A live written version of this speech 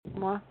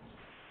more.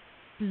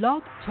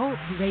 Blog Talk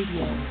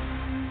Radio.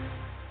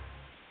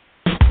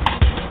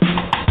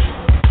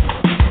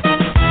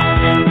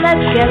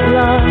 Let's get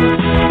lost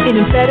in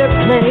a better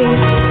place.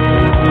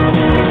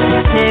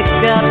 Pick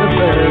up a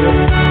bird,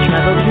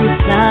 travel through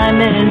time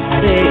and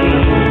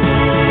space.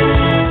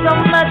 So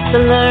much to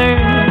learn,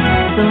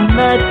 so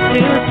much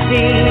to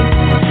see.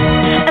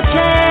 A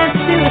chance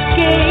to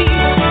escape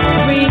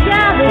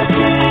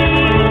reality.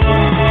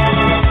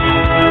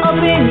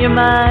 Open your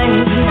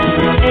mind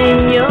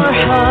and your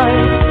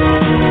heart.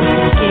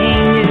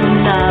 Gain new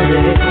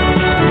knowledge,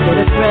 get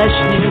a fresh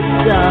new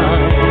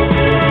start.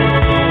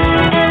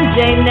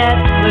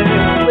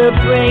 Network will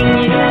bring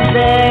you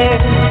there.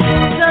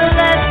 So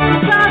let's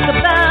talk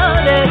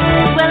about it.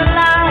 We're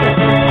live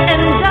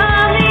and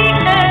on the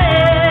air.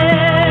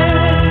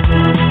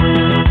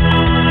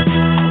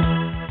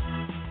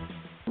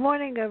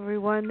 Morning,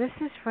 everyone. This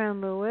is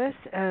Fran Lewis,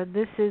 and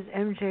this is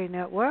MJ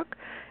Network,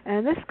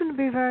 and this is going to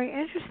be very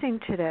interesting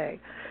today.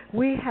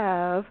 We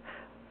have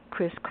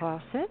Chris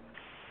Karlsen,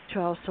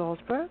 Charles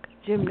Salzberg,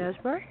 Jim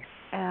Nesberg,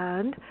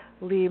 and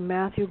Lee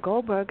Matthew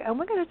Goldberg, and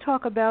we're going to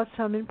talk about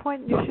some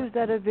important issues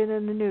that have been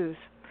in the news.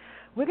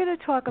 We're going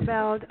to talk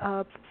about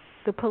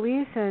the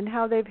police and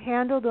how they've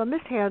handled or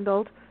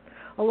mishandled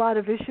a lot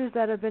of issues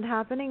that have been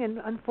happening, and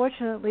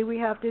unfortunately we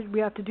have to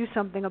do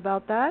something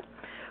about that.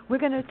 We're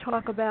going to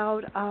talk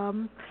about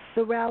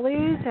the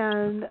rallies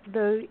and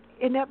the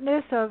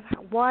ineptness of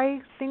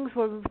why things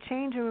were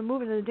changed and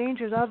removed and the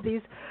dangers of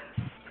these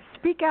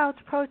speak outs,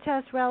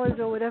 protests, rallies,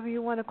 or whatever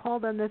you want to call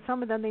them, that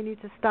some of them they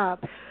need to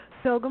stop.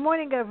 So good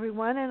morning,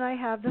 everyone, and I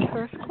have the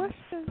first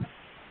question.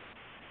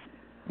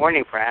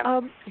 Morning,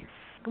 Fran.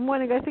 Good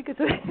morning. I think it's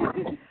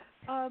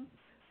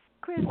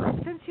Chris,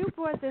 since you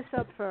brought this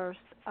up first,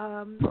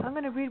 I'm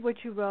going to read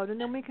what you wrote, and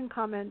then we can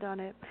comment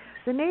on it.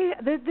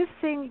 This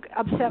thing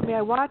upset me.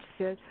 I watched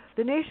it.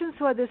 The nation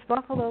saw this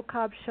Buffalo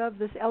cop shove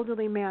this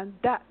elderly man.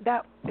 That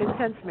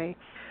incensed me.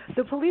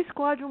 The police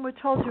squadron were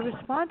told to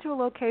respond to a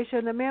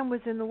location. The man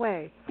was in the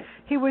way.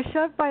 He was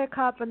shoved by a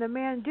cop, and the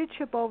man did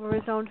trip over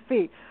his own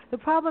feet. The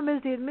problem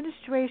is the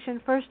administration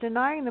first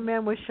denying the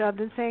man was shoved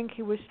and saying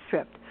he was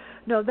tripped.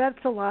 No, that's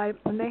a lie,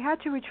 and they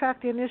had to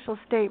retract the initial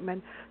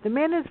statement. The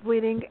man is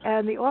bleeding,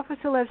 and the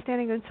officer left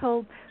standing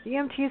until the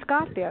EMTs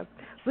got there.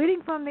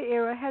 Bleeding from the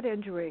ear, a head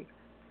injury.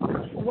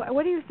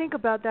 What do you think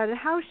about that, and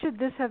how should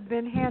this have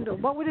been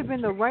handled? What would have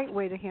been the right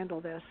way to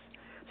handle this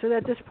so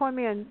that this poor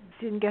man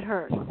didn't get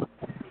hurt?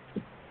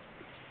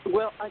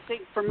 Well, I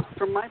think from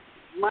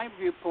my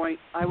viewpoint,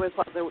 I was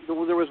like there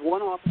was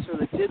one officer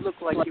that did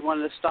look like he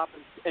wanted to stop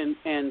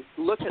and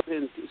look at it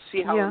and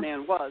see how the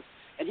man was,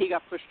 and he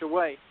got pushed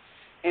away.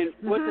 And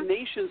what the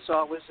nation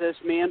saw was this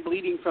man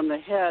bleeding from the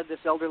head, this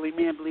elderly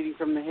man bleeding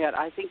from the head.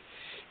 I think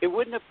it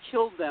wouldn't have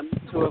killed them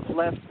to have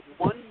left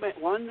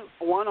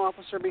one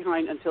officer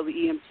behind until the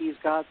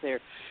EMTs got there,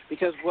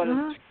 because what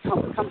it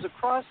comes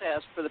across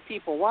as for the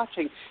people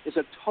watching is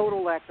a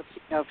total lack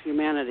of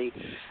humanity.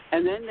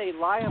 And then they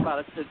lie about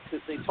it.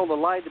 They told a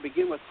lie to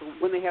begin with. So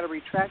when they had to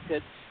retract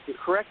it and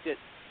correct it,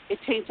 it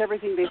taints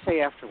everything they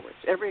say afterwards.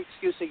 Every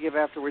excuse they give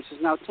afterwards is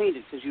now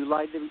tainted because you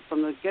lied to them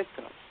from the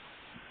get-go.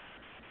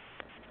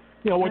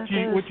 Yeah, what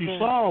you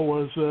saw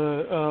was,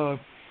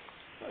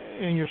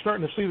 and you're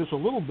starting to see this a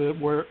little bit,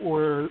 where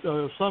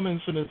some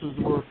incidences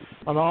where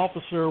an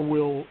officer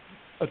will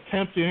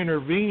attempt to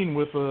intervene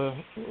with a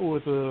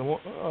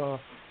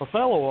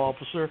fellow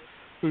officer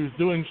who's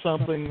doing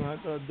something.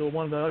 The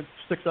one that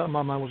sticks out in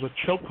my mind was a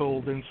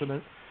chokehold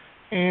incident,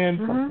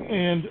 and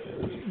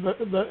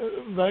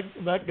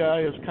that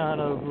guy is kind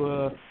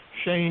of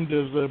shamed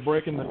as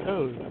breaking the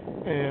code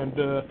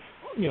and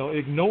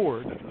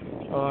ignored.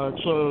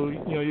 So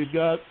you've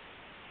got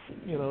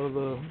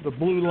the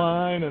blue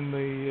line and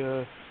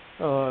the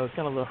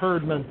kind of the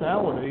herd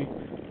mentality,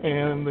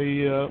 and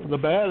the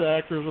bad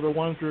actors are the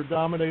ones who are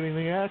dominating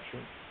the action,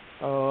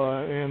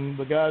 and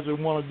the guys who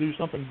want to do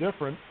something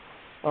different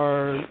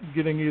are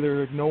getting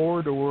either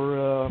ignored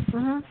or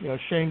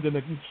shamed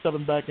into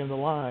stepping back in the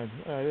line.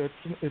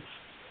 It's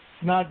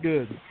not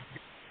good.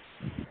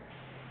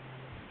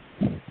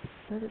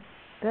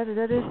 That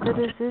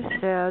is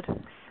sad.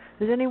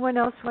 Does anyone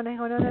else want to?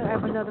 I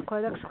have another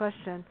next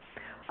question.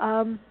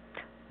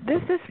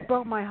 This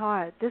broke my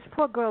heart. This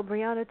poor girl,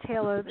 Breonna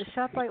Taylor, is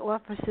shot by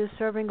officers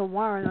serving a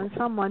warrant on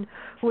someone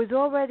who was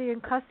already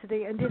in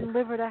custody and didn't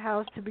live at her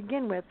house to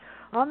begin with.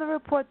 On the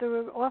report,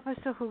 the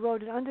officer who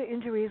wrote it under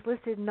injuries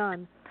listed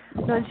none.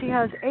 She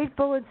has 8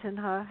 bullets in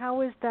her.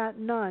 How is that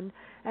none?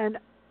 And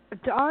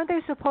aren't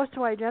they supposed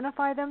to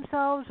identify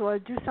themselves or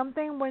do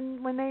something when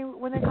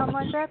they come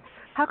like that?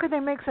 How could they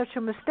make such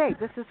a mistake?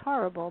 This is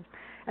horrible.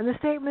 And the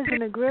statement is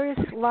an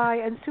egregious lie,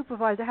 and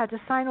supervisor had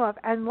to sign off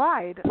and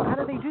lied. How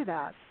do they do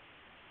that?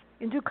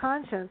 In due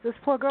conscience, this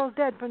poor girl's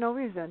dead for no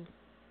reason.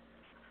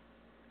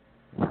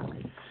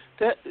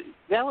 That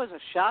was a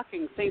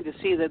shocking thing to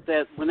see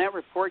that when that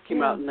report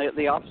came out and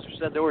the officer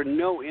said there were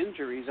no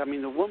injuries. I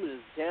mean, the woman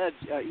is dead.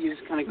 You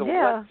just kind of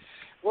go,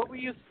 what were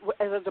you,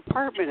 as a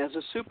department, as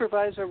a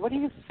supervisor, what are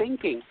you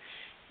thinking?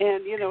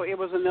 And it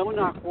was a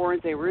no-knock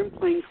warrant. They were in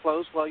plain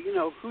clothes. Well,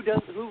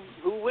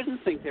 who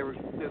wouldn't think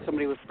that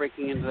somebody was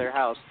breaking into their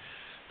house?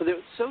 But it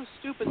was so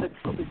stupid that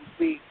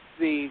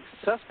the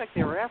suspect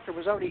they were after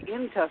was already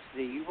in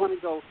custody. You want to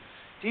go?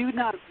 Do you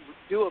not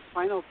do a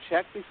final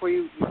check before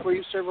you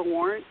serve a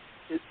warrant?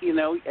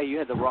 You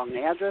had the wrong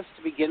address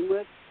to begin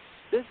with.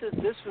 This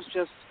was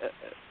just,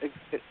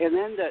 and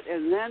then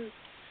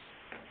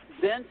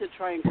to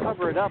try and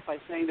cover it up by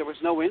saying there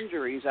was no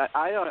injuries.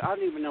 I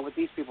don't even know what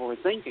these people were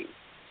thinking.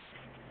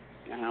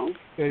 Yeah,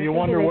 you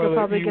wonder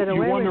whether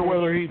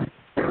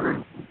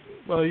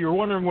you're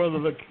wondering whether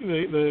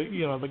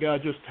the guy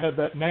just had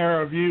that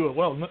narrow view of,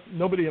 well,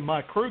 nobody in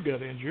my crew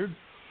got injured,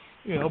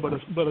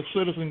 but a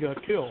citizen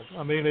got killed.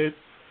 I mean,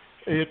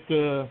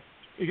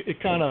 it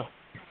kind of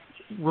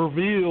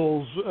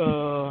reveals,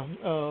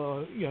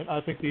 I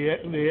think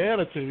the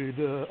attitude,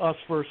 us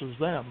versus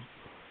them,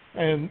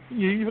 and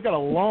you've got a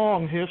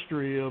long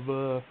history of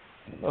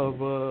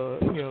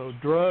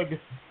drug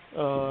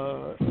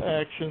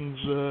actions,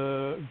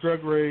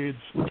 drug raids,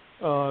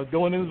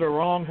 going into the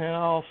wrong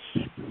house,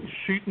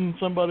 shooting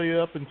somebody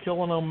up and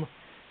killing them.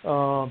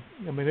 I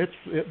mean,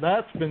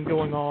 that's been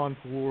going on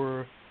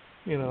for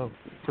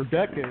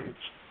decades.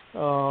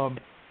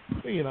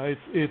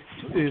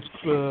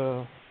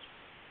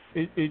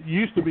 It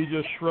used to be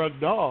just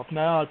shrugged off.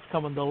 Now it's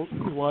coming to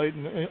light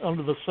and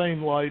under the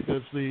same light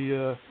as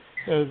the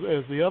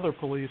other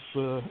police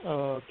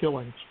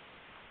killings.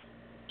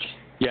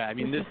 Yeah, I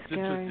mean, this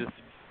was just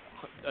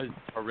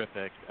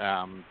horrific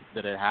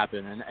that it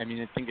happened, and I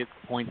mean, I think it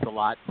points a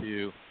lot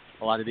to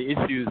a lot of the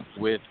issues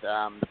with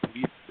the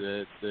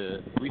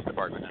police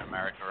department in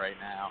America right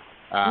now.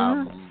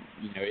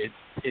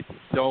 It's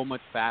so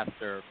much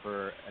faster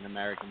for an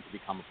American to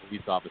become a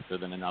police officer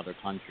than in other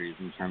countries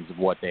in terms of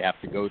what they have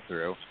to go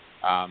through.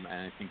 And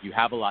I think you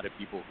have a lot of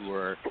people who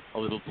are a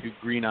little too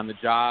green on the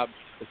job,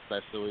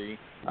 especially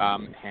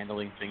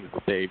handling things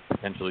that they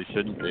potentially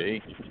shouldn't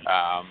be.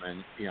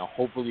 And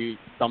hopefully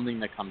something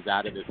that comes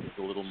out of this is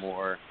a little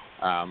more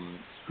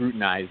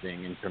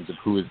scrutinizing in terms of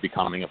who is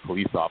becoming a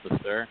police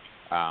officer,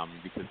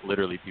 because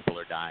literally people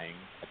are dying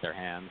at their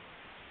hands.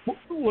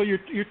 Well,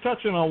 you're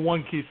touching on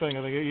one key thing.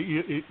 I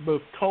think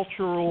both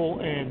cultural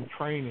and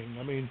training.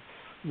 I mean,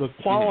 the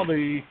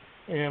quality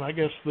and I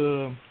guess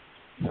I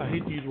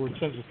hate to use the word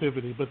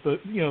sensitivity, but the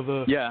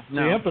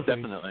empathy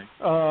definitely.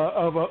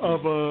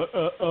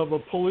 of a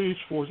police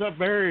force that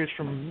varies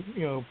from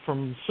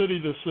city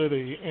to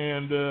city,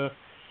 and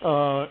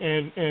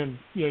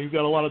you've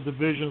got a lot of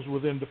divisions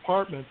within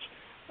departments.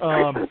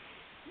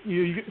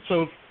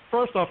 So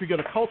first off, you got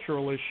a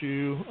cultural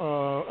issue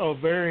of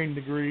varying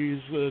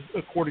degrees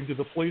according to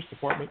the police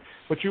department,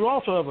 but you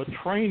also have a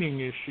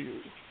training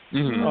issue.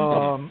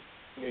 Mm-hmm.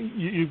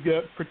 You've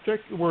got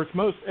where it's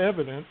most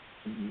evident,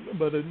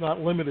 but it's not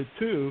limited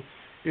to,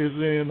 is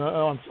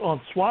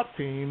on SWAT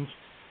teams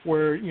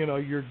where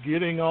you're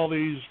getting all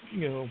these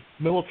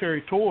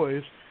military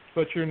toys,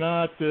 but you're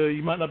not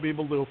you might not be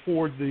able to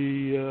afford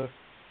the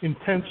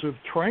intensive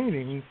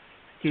training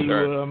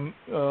to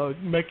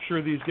make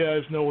sure these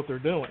guys know what they're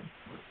doing.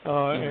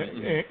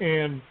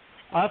 And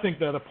I think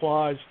that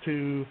applies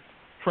to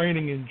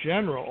training in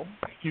general.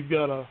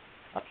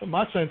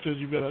 My sense is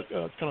you've got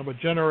a kind of a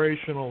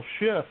generational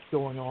shift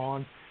going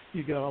on.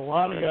 You got a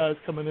lot of guys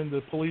coming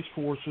into police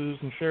forces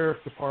and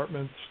sheriff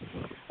departments,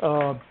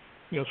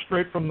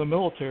 straight from the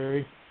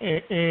military,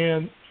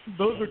 and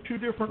those are two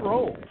different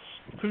roles,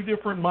 two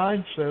different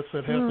mindsets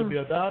that have to be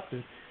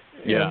adopted.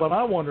 Yeah. And what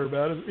I wonder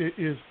about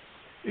is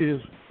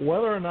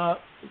whether or not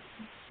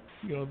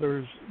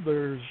there's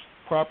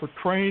proper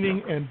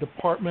training and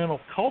departmental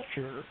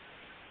culture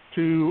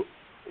to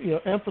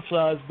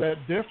emphasize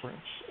that difference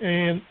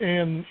and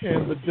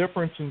the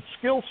difference in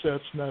skill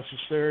sets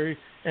necessary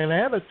and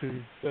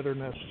attitudes that are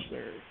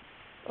necessary.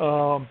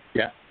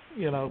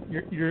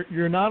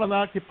 You're not an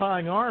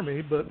occupying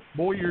army, but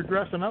boy, you're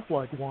dressing up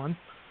like one.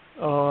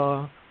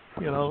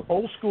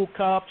 Old school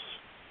cops,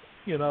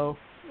 they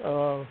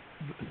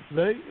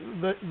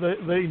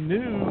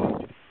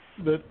knew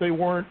that they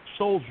weren't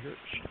soldiers.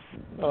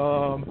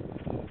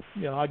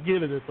 I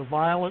get it. It's a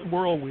violent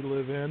world we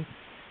live in,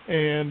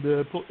 and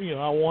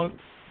I want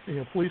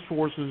police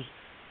forces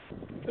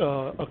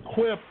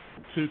equipped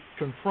to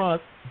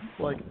confront,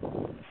 like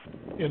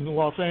in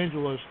Los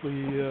Angeles,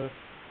 the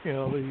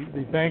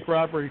bank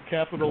robbery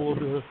capital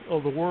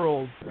of the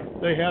world.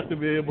 They have to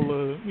be able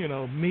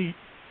to meet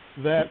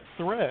that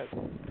threat,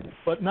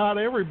 but not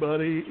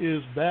everybody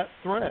is that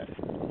threat,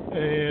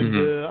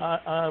 and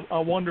I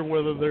wonder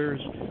whether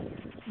there's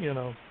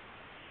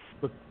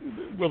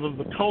whether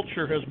the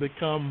culture has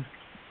become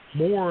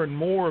more and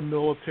more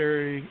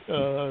military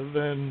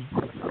than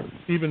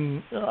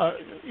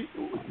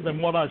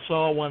what I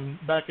saw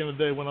back in the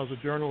day when I was a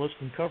journalist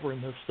and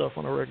covering this stuff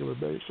on a regular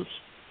basis.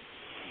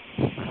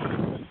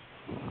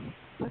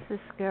 This is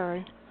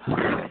scary.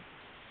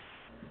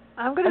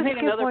 I'm going to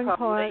skip another one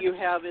problem part. that you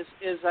have is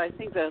I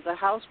think the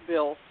House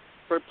bill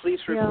for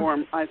police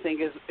reform, I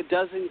think it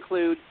does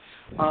include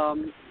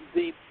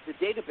the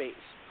database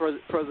for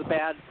the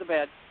bad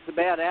the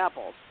bad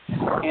apples.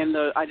 And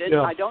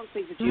I don't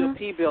think the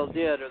GOP bill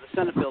did or the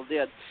Senate bill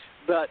did.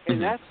 But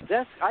and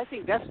that's I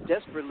think that's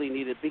desperately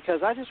needed,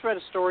 because I just read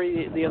a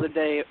story the other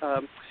day.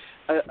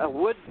 A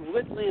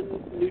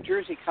Woodland, New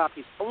Jersey cop.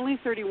 He's only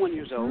 31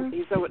 years old.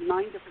 He's there with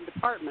 9 different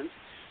departments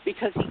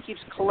because he keeps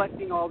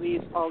collecting all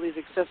these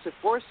excessive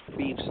force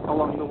beeps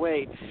along the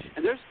way.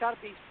 And there's got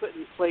to be put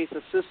in place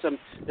a system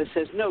that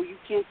says, no, you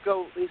can't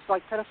go. It's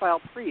like pedophile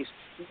priests.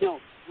 No,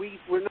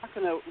 we're not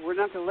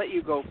gonna let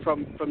you go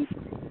from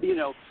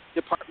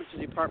department to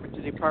department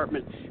to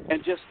department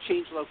and just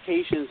change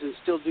locations and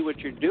still do what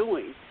you're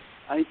doing.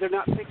 They're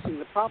not fixing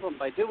the problem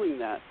by doing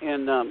that,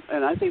 and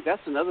I think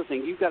that's another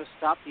thing. You've got to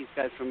stop these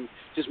guys from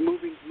just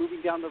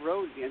moving down the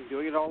road and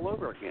doing it all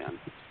over again.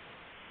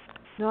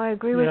 No, I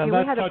agree with you.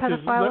 We had a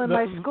pedophile in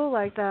my school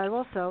like that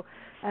also,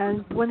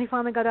 and when he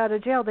finally got out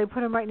of jail, they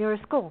put him right near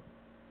his school.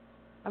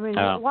 I mean,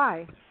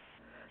 why?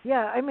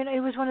 Yeah, I mean,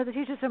 it was one of the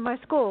teachers in my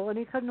school, and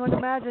he couldn't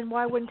imagine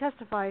why I wouldn't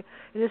testify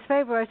in his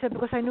favor. I said,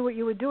 because I knew what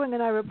you were doing,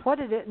 and I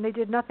reported it, and they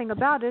did nothing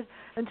about it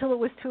until it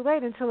was too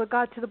late, until it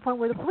got to the point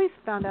where the police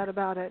found out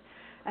about it.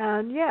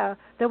 And,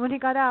 then when he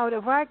got out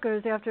of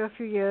Rikers after a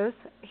few years,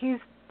 he's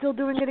still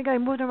doing it again.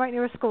 He moved him right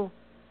near his school.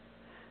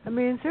 I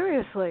mean,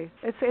 seriously,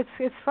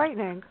 it's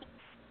frightening.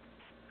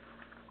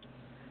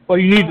 Well,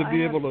 you need to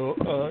be able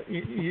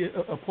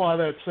to apply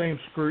that same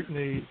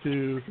scrutiny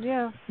to,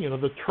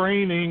 the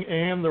training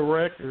and the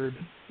record,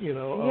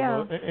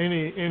 of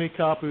any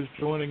cop who's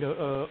joining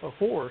a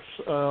force.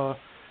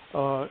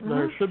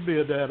 There should be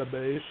a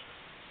database,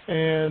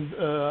 and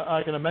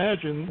I can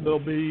imagine there'll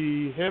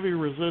be heavy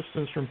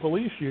resistance from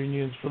police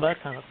unions for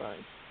that kind of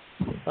thing.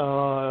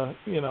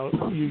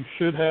 You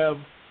should have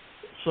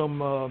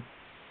some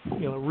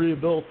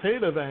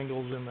rehabilitative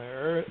angles in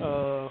there.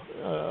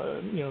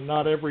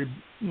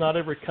 Not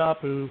every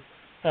cop who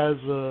has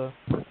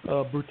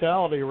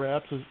brutality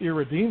raps is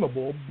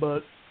irredeemable,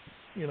 but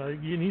you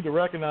need to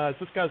recognize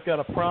this guy's got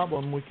a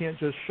problem. We can't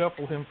just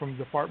shuffle him from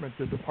department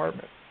to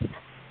department.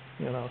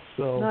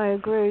 So I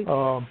agree.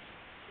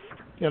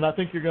 And I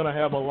think you're going to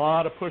have a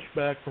lot of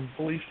pushback from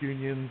police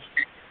unions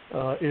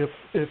if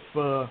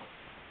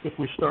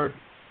we start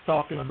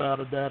talking about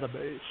a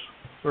database,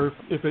 or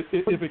if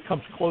it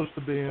comes close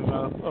to being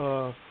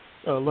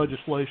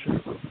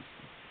legislation.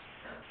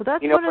 Well,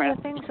 that's one of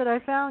the things that I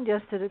found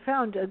yesterday.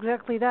 Found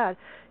exactly that.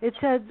 It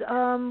said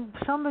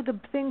some of the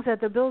things that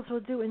the bills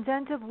will do: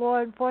 incentive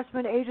law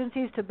enforcement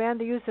agencies to ban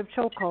the use of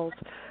chokeholds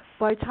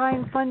by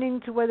tying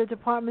funding to whether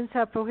departments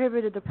have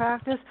prohibited the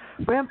practice,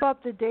 ramp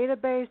up the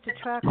database to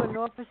track when an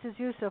officer's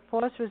use of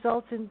force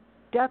results in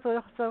death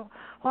or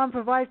harm,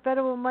 provide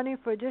federal money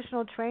for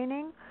additional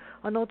training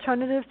on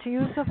alternatives to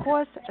use of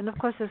force, and of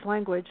course there's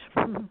language.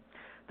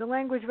 The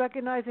language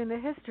recognizing the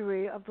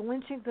history of the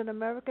lynchings in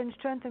America and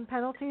strengthen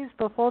penalties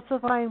for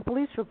falsifying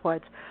police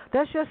reports.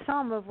 That's just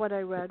some of what I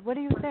read. What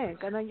do you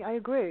think? And I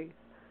agree.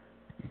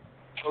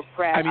 Well,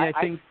 Fran, I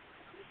think.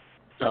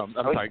 I'm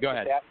sorry. Go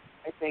ahead.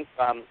 I think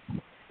the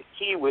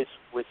key was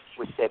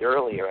said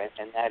earlier,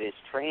 and that is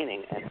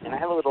training. And I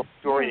have a little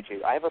story to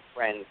you. I have a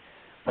friend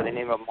by the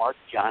name of Mark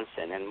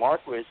Johnson, and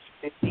Mark was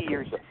 50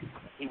 years old.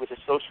 He was a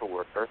social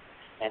worker,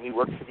 and he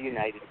worked for the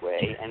United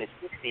Way. And at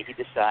 50, he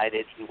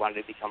decided he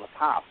wanted to become a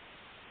cop.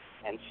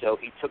 And so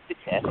he took the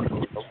test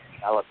in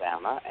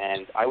Alabama,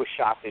 and I was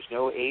shocked. There's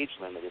no age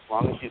limit. As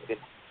long as you can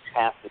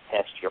pass the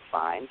test, you're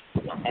fine.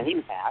 And he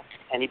passed,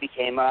 and he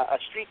became a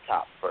street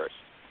cop first.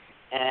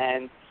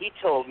 And he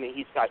told me,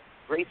 he's got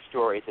great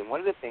stories, and one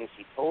of the things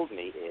he told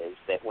me is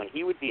that when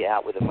he would be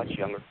out with a much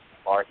younger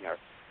partner,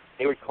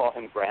 they would call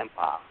him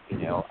Grandpa, he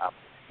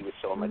was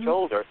so much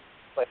older,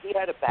 but he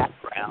had a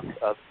background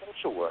of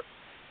social work.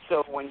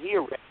 So when he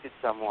arrested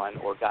someone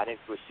or got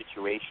into a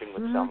situation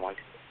with someone,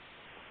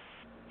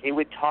 he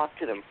would talk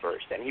to them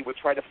first, and he would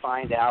try to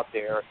find out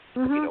their,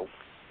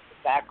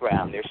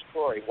 background, their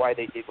story, why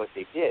they did what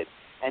they did.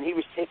 And he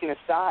was taken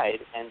aside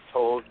and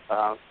told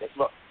that,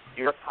 look,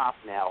 you're a cop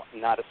now,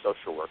 not a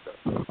social worker.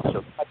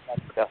 So cut that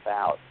stuff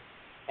out.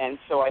 And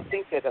so I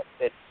think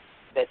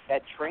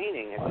that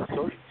training as a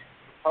social worker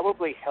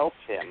probably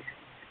helped him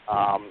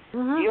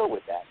deal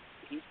with that.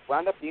 He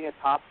wound up being a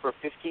cop for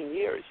 15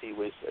 years. He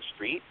was a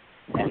street,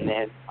 and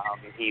then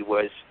they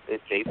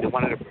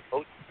wanted to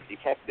promote him to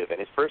detective.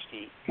 And at first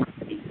he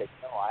said,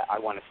 no, I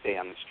want to stay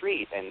on the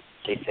street. And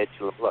they said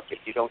to him, look, if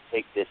you don't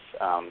take this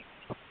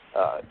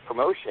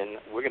promotion,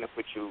 we're going to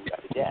put you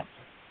at a desk.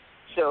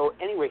 So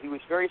anyway, he was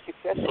very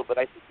successful, but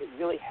I think it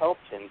really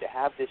helped him to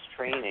have this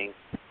training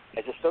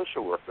as a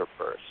social worker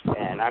first.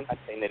 And I'm not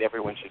saying that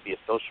everyone should be a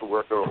social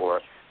worker or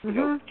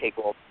take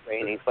all the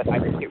training, but I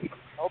think it really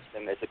helped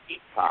him as a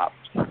beat cop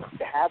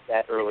to have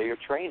that earlier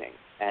training.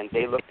 And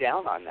they looked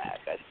down on that.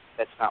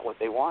 That's not what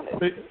they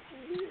wanted.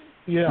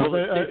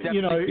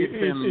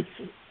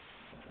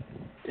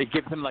 It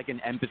gives him like an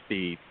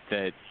empathy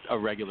that a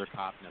regular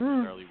cop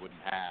necessarily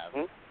wouldn't have.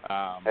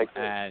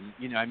 And,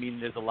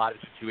 there's a lot of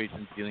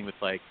situations dealing with,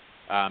 like,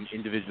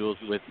 individuals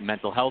with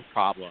mental health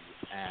problems,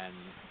 and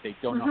they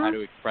don't know how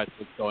to express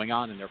what's going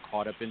on, and they're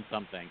caught up in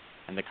something,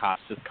 and the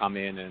cops just come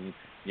in and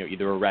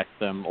either arrest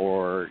them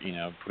or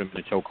put them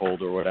in a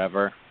chokehold or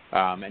whatever.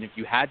 And if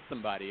you had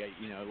somebody,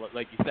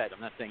 like you said,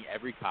 I'm not saying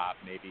every cop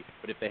maybe,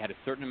 but if they had a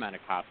certain amount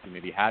of cops who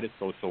maybe had a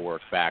social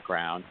work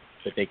background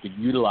that they could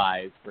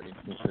utilize for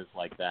instances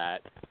like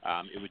that,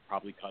 it would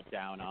probably cut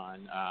down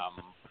on,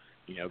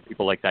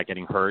 people like that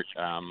getting hurt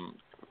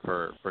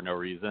for no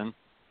reason.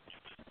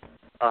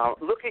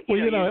 Look at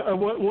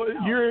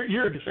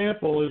your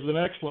example is an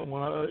excellent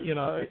one.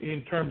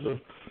 In terms of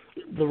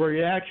the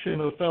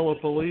reaction of fellow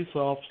police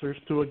officers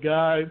to a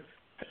guy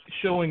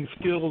showing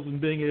skills and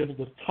being able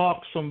to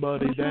talk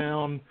somebody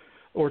down,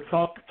 or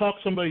talk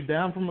somebody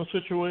down from a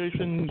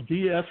situation,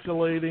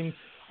 de-escalating,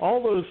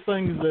 all those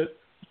things that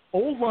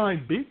old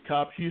line beat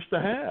cops used to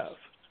have.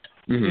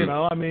 Mm-hmm.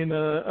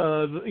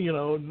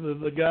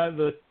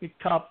 The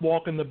cop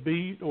walking the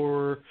beat,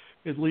 or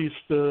at least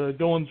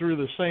going through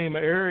the same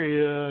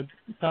area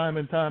time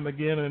and time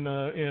again in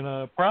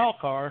a prowl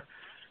car,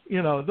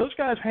 those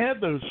guys had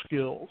those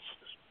skills,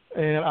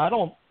 and I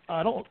don't.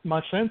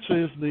 My sense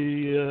is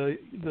the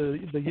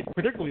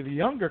particularly the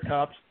younger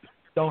cops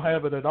don't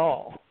have it at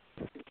all.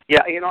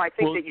 Yeah, I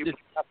think that you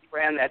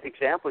ran that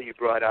example you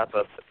brought up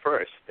of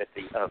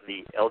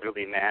the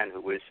elderly man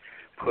who was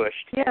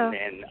pushed, and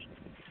then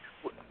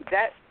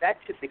that's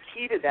the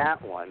key to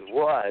that one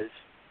was,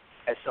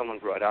 as someone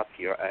brought up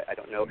here, I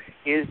don't know,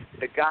 is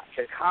the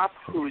cop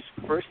whose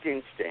first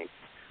instinct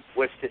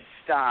was to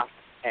stop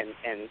and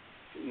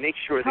make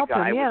sure the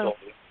guy was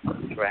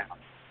on the ground.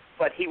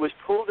 But he was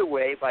pulled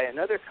away by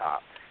another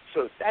cop.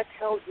 So that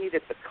tells me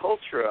that the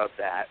culture of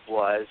that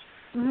was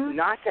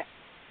not to have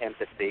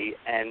empathy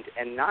and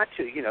not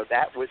to,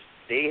 that was,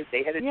 they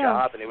had a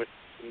job and they would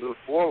move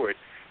forward.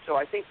 So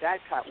I think that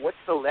cop, what's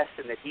the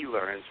lesson that he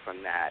learns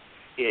from that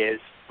is,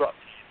 look,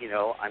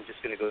 I'm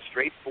just going to go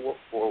straight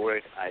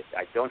forward.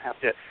 I don't have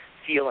to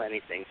feel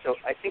anything. So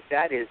I think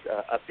that is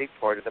a big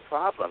part of the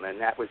problem,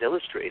 and that was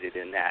illustrated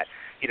in that.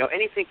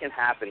 Anything can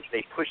happen.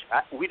 They push.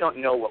 We don't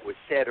know what was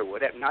said or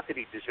whatever. Not that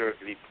he deserved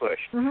to be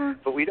pushed,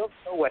 but we don't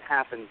know what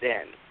happened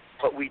then.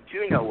 But we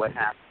do know what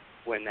happened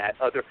when that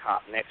other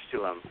cop next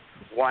to him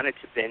wanted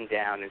to bend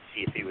down and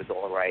see if he was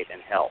all right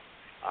and help.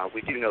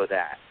 We do know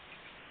that.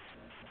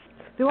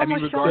 They're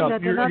almost showing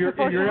that they're not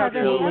supposed to have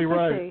any empathy.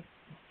 Right.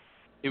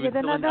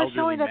 They're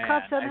showing that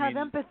cops don't have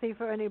empathy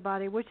for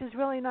anybody, which is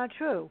really not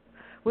true,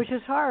 which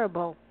is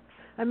horrible.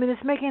 I mean,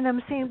 it's making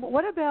them seem.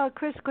 What about,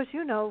 Chris, because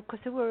you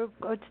were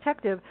a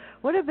detective,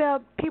 what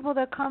about people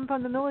that come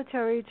from the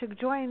military to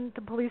join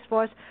the police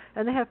force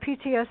and they have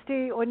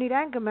PTSD or need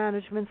anger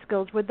management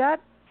skills? Would that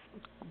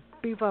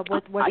beef up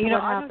what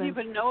happens? I don't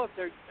even know if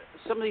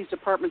some of these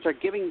departments are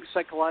giving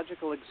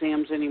psychological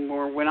exams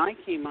anymore. When I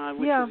came on,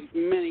 which was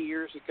many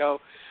years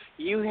ago,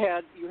 you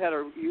had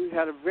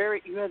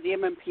the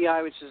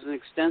MMPI, which is an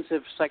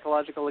extensive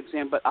psychological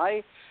exam, but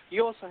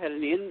you also had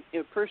an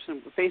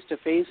in-person,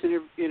 face-to-face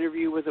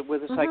interview with a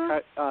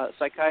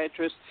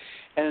psychiatrist,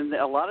 and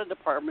a lot of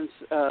departments,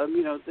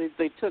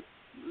 they took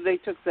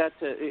that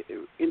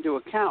into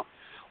account.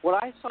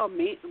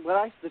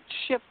 The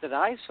shift that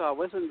I saw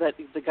wasn't that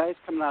the guys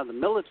coming out of the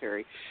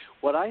military.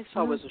 What I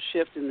saw was a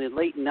shift in the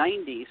late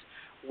 90s.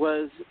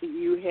 Was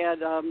you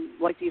had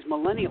like these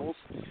millennials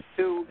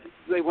who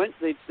they're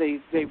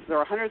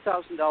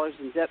 $100,000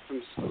 in debt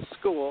from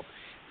school.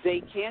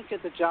 They can't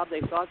get the job they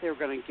thought they were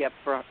going to get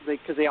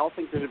because they all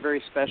think they're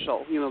very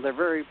special. They're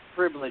very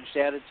privileged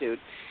attitude.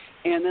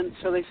 And then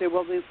so they say,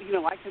 well,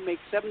 I can make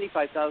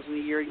 $75,000 a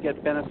year and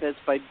get benefits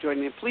by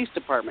joining the police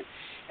department.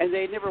 And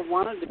they never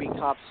wanted to be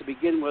cops to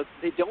begin with.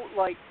 They don't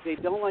like the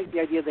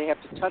idea they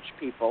have to touch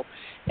people.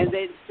 And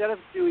they, instead of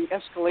doing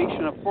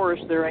escalation of force,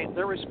 their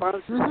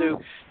response is to,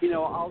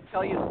 I'll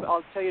tell you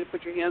to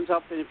put your hands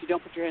up, and if you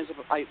don't put your hands up,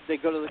 they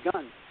go to the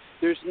gun.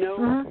 There's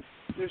no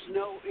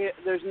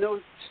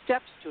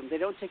steps to them. They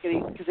don't take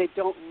any because they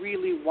don't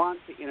really want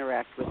to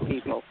interact with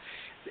people.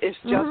 It's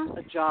just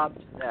a job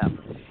to them.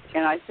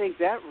 And I think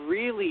that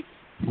really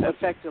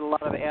affected a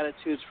lot of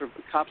attitudes for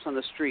cops on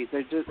the street.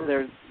 Like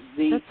the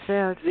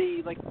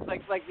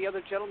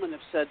other gentlemen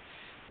have said,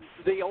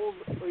 the old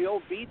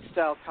beat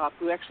style cop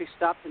who actually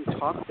stopped and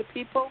talked to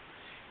people,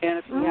 and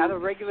if he had a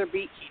regular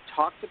beat, he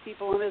talked to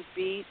people on his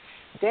beat.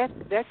 That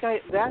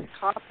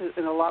cop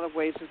in a lot of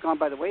ways has gone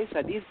by the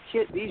wayside. The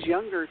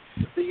younger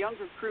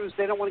crews,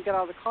 they don't want to get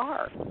out of the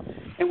car,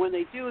 and when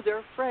they do, they're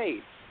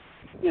afraid.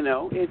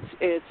 It's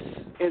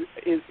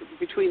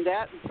between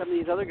that and some of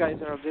these other guys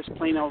that are just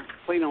plain old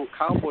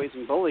cowboys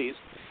and bullies.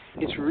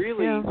 It's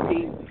really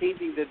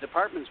painting the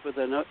departments with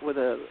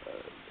a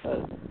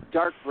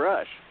dark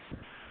brush.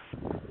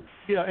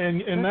 Yeah,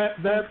 and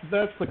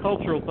that's the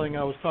cultural thing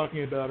I was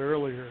talking about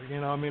earlier.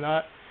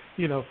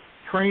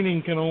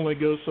 Training can only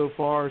go so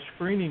far.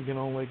 Screening can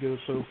only go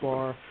so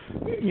far.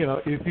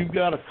 If you've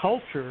got a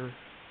culture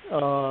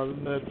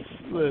that's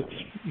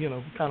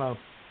kind of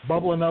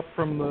bubbling up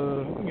from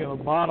the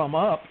bottom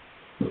up,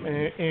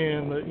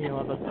 and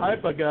the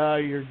type of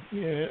guy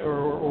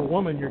or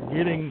woman you're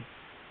getting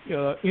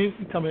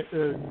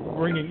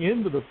bringing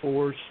into the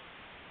force,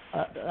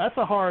 that's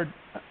a hard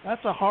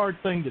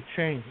thing to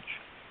change.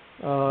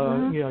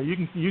 You know,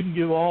 you can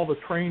give all the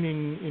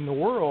training in the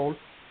world,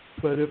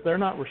 but if they're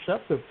not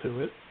receptive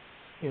to it,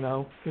 you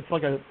know, it's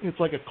like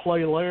a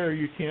clay layer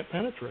you can't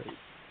penetrate.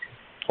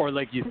 Or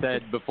like you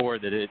said before,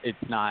 that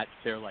it's not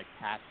their like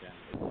passion,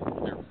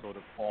 it's their sort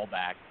of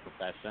fallback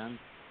profession,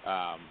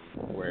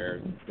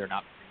 where they're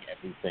not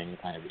putting everything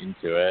kind of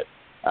into it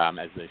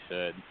as they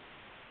should.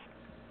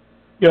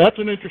 Yeah, that's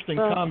an interesting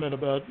comment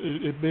about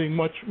it being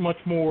much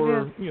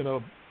more, you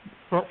know,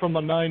 from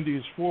the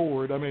 90s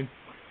forward. I mean,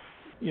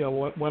 you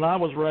know, when I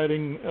was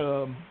writing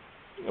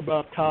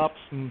about cops,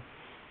 and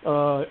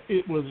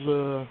it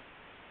was,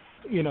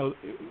 you know,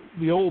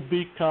 the old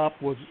beat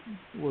cop was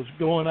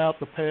going out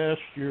the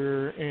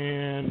pasture,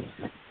 and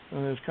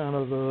it's kind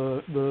of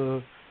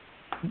the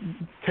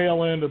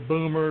tail end of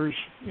boomers,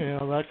 you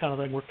know, that kind of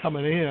thing, were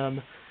coming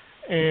in,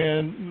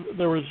 and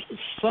there was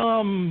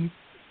some,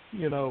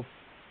 you know,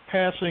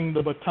 passing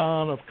the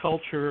baton of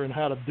culture and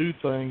how to do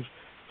things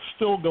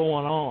still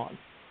going on,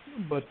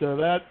 but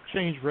that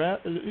changed.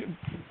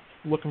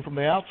 Looking from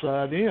the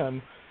outside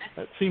in,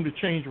 it seemed to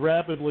change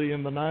rapidly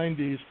in the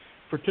 90s,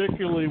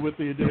 particularly with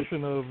the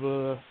addition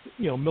of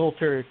you know,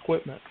 military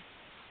equipment.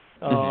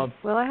 Well,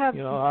 I have.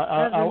 You know,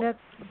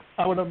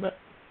 I would have.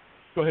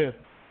 Go ahead.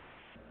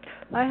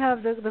 I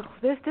have this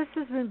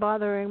has been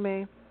bothering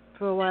me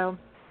for a while,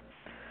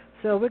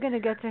 so we're going to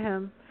get to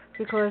him,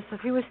 because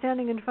if he was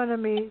standing in front of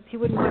me, he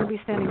wouldn't want to be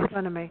standing in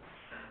front of me.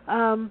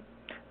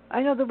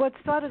 I know that what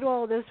started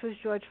all of this was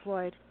George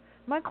Floyd.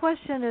 My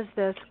question is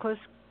this, because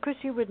Chris,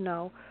 you would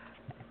know.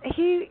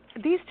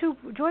 These two,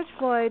 George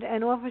Floyd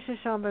and Officer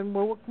Chauvin,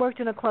 worked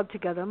in a club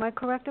together. Am I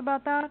correct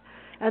about that?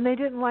 And they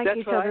didn't like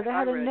each other. They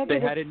had a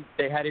negative.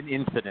 They had an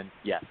incident.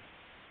 Yes.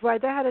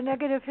 Right. They had a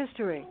negative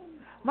history.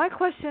 My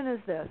question is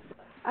this: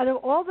 out of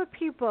all the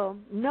people,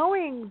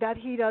 knowing that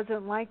he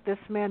doesn't like this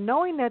man,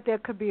 knowing that there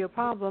could be a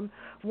problem,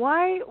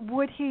 why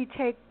would he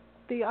take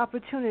the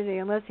opportunity,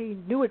 unless he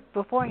knew it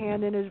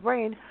beforehand in his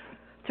brain,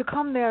 to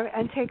come there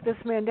and take this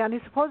man down? He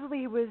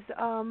supposedly was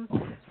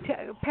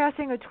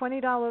passing a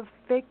 $20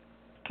 fake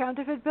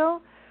counterfeit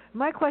bill.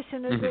 My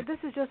question is, this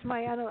is just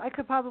I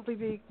could probably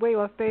be way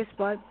off base,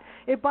 but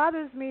it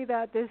bothers me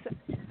that this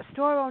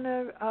store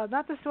owner,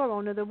 not the store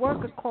owner, the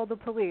worker called the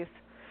police,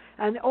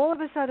 and all of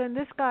a sudden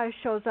this guy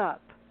shows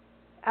up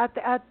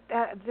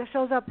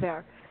shows up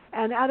there.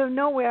 And out of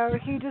nowhere,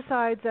 he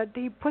decides that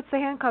he puts the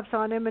handcuffs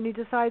on him, and he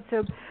decides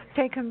to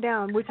take him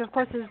down, which, of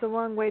course, is the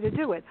wrong way to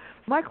do it.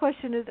 My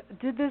question is,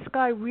 did this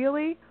guy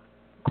really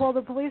call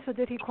the police, or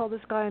did he call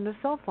this guy on his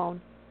cell phone?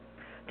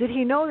 Did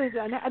he know this?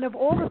 And of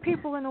all the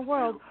people in the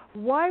world,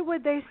 why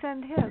would they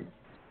send him?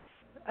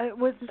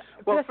 Well,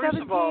 first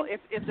of all,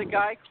 if the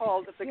guy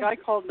called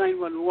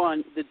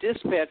 911, the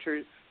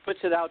dispatcher puts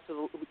it out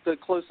to the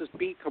closest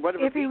beat, or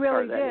whatever beat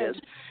car that is.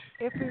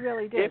 If he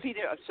really did. If he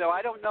did. So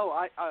I don't know.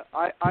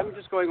 I'm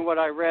just going with what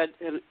I read,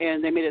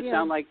 and they made it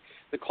sound like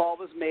the call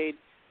was made,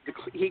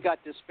 he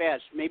got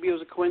dispatched. Maybe it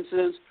was a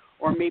coincidence,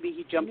 or maybe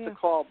he jumped the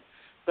call.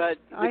 But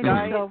the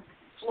guy,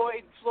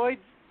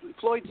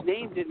 Floyd's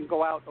name didn't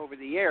go out over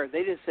the air.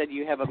 They just said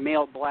you have a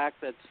male black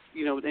that's,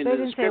 you know, in the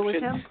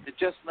description that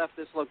just left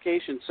this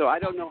location. So I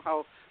don't know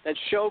how that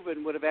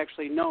Chauvin would have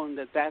actually known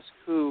that that's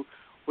who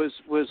was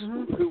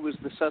who was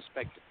the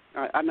suspect.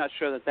 I'm not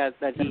sure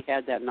that he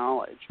had that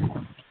knowledge.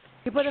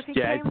 But if he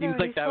it seems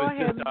like that was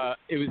him, just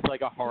it was like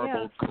a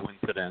horrible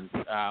coincidence.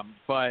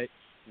 But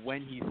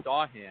when he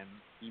saw him,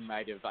 he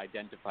might have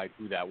identified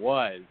who that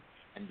was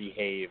and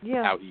behaved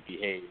how he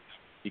behaved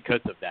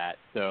because of that.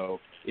 So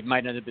it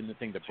might not have been the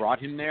thing that brought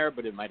him there,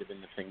 but it might have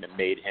been the thing that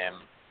made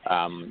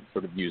him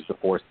sort of use the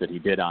force that he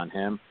did on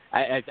him.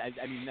 I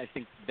mean, I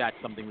think that's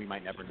something we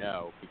might never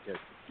know, because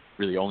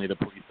really only the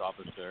police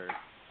officer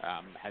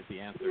has the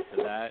answer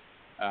to that.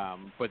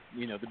 But,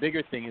 you know, the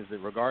bigger thing is that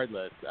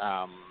regardless,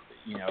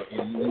 you know,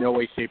 in no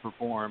way, shape, or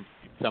form,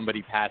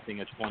 somebody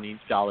passing a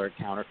 $20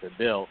 counterfeit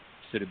bill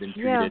should have been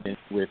treated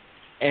with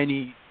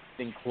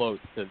anything close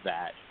to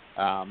that.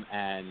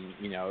 And,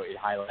 you know, it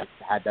highlights,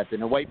 had that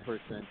been a white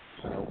person,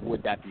 you know,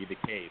 would that be the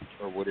case?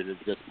 Or would it have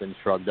just been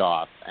shrugged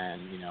off?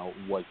 And, you know,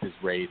 was his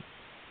race,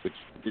 which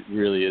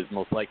really is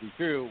most likely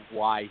true,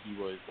 why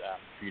he was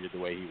treated the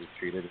way he was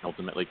treated and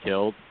ultimately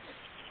killed?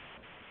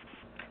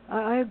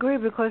 I agree,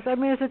 because I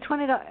mean, if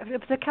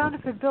it's a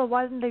counterfeit bill,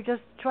 why didn't they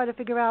just try to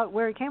figure out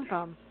where it came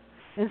from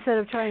instead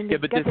of trying to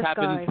get this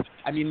guy?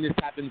 I mean, this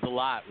happens a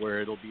lot,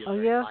 where it'll be a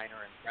very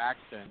minor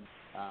infraction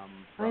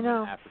from an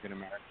African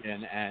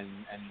American, and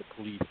the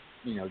police,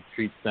 you know,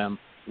 treats them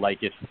like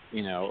it's,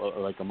 you know,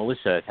 like a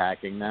militia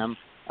attacking them,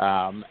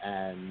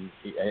 and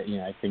you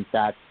know, I think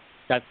that's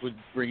what's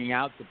bringing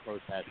out the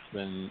protests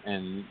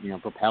and you know,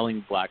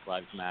 propelling Black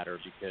Lives Matter,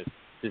 because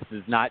this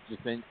is not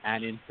just an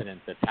incident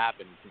that's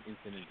happened. It's an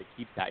incident that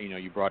keeps that. You know,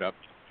 you brought up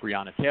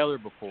Breonna Taylor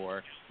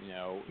before. You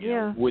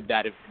know, would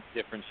that have been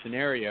a different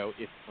scenario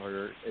if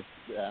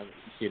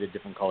she had a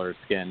different color of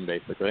skin,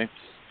 basically?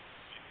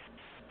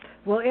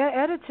 Well,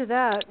 added to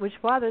that, which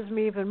bothers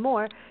me even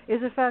more,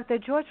 is the fact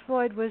that George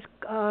Floyd was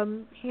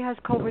he has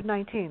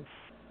COVID-19.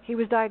 He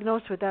was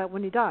diagnosed with that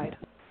when he died.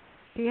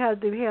 He has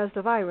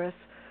the virus.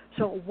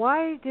 So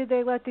why did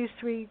they let these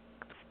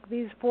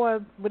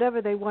four,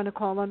 whatever they want to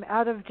call them,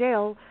 out of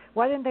jail?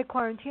 Why didn't they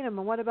quarantine him?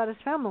 And what about his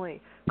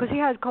family? Because he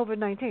had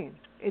COVID-19.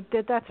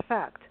 That's a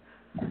fact.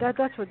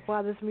 That's what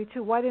bothers me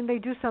too. Why didn't they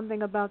do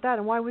something about that?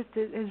 And why was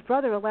his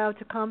brother allowed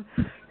to come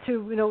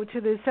to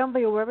the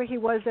assembly or wherever he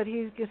was that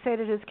he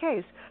stated his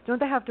case? Don't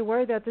they have to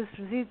worry that this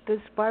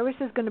virus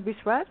is going to be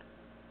spread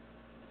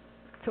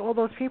to all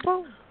those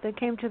people that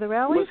came to the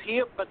rally?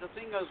 But the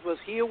thing was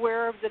he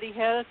aware of that he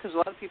had it? Because a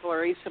lot of people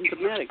are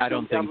asymptomatic. I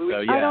don't think so.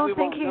 Yeah. I don't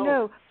think he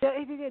knew.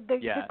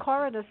 The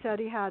coroner said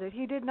he had it.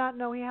 He did not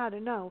know he had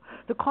it. No,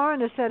 the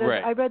coroner said.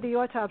 Right. I read the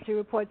autopsy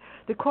report.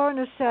 The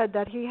coroner said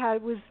that he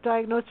was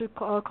diagnosed with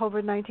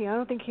COVID-19. I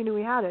don't think he knew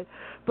he had it.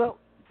 But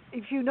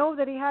if you know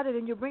that he had it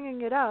and you're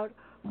bringing it out,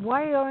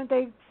 why aren't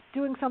they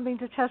doing something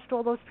to test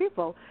all those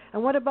people?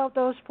 And what about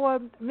those four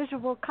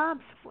miserable cops?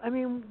 I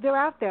mean, they're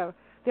out there.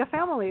 Their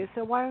families.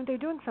 So why aren't they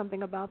doing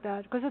something about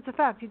that? Because it's a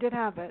fact. You did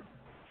have it.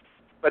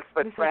 But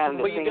Fran,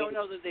 well, you don't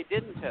know that they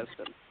didn't test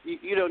them.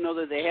 You don't know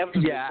that they haven't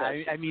been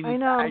tested. I mean, I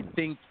know. I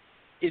think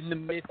in the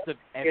midst of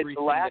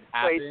everything that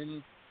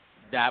happened,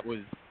 that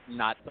was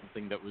not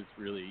something that was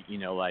really,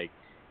 like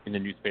in the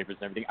newspapers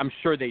and everything. I'm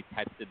sure they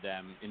tested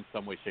them in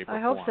some way, shape, or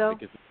form. I hope so.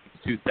 Because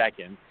it's 2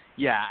 seconds.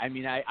 Yeah, I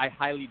mean, I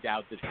highly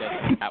doubt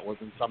that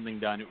wasn't something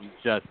done. It was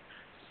just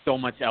so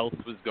much else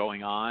was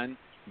going on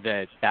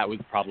that was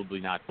probably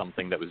not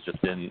something that was just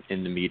in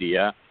the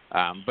media.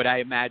 But I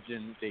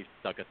imagine they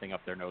stuck a thing up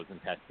their nose and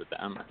tested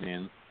them. I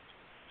mean,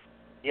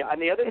 yeah,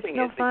 and the other thing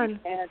is that you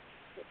can't,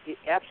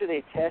 after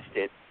they test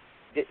it,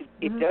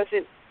 it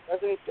doesn't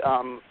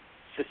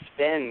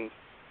suspend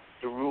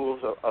the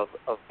rules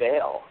of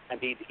bail. I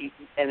mean,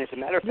 and as a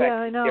matter of fact,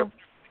 I know.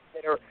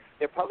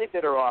 they're probably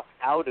better off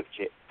out of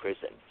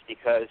prison,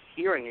 because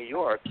here in New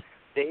York,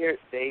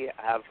 they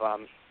have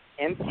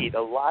emptied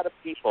a lot of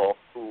people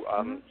who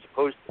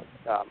supposed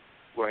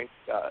were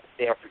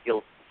there for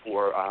guilt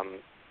for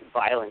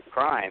violent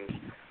crimes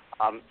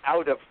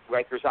out of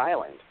Rikers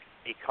Island,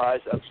 because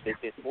of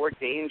there's more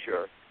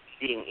danger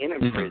being in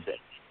a prison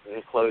in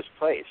a closed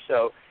place.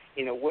 So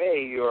in a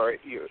way,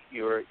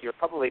 you're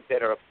probably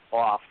better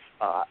off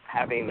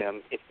having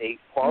them, if they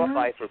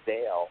qualify for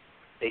bail,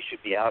 they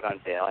should be out on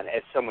bail. And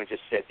as someone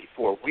just said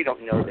before, we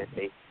don't know that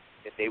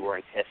they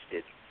weren't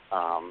tested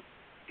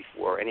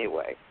before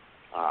anyway.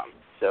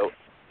 So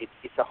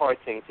it's a hard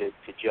thing to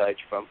judge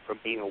from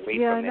being away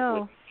from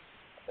it with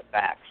the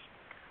facts.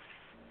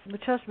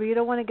 But trust me, you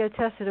don't want to get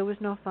tested. It was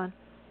no fun.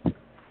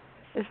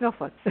 It's no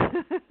fun.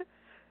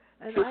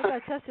 And I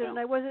got tested, and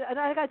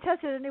I got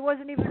tested, and it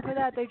wasn't even for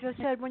that. They just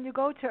said when you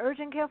go to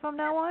urgent care from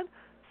now on,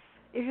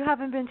 if you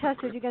haven't been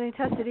tested, you're getting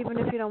tested, even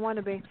if you don't want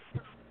to be.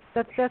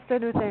 That's the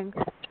new thing.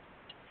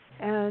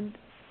 And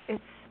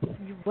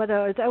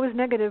I was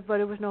negative, but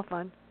it was no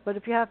fun. But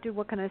if you have to,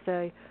 what can I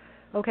say?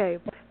 Okay.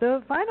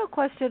 The final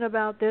question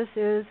about this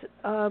is,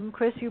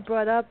 Chris, you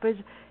brought up is,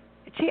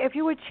 if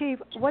you were chief,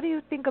 what do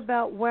you think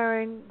about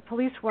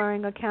police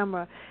wearing a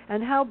camera,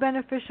 and how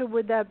beneficial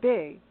would that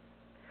be?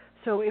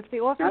 So if the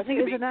officer I think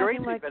it'd be isn't acting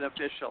greatly like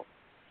beneficial.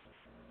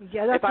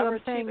 Yeah, that's what I'm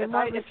chief, saying.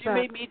 If you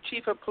made me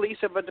chief of police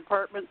of a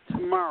department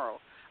tomorrow,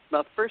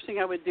 the first thing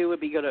I would do would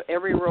be go to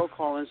every roll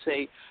call and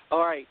say,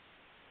 all right,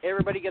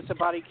 everybody gets a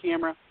body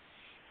camera,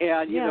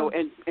 and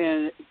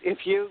and if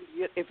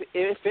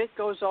it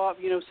goes off,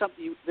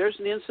 something, there's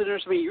an incident or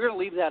something, you're going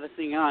to leave that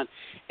thing on,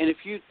 and if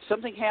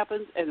something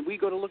happens and we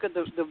go to look at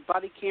the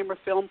body camera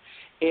film,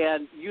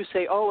 and you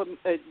say,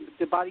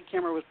 the body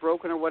camera was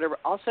broken or whatever,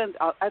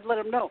 I'd let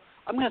them know.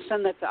 I'm going to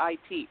send that to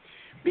IT,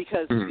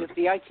 because if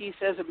the IT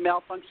says it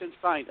malfunctioned,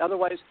 fine.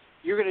 Otherwise,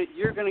 you're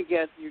going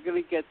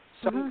to get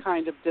some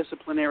kind of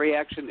disciplinary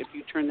action if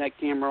you turn that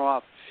camera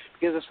off.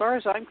 Because as far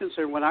as I'm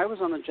concerned, when I was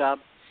on the job,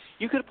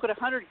 you could have put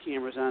 100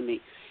 cameras on me.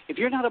 If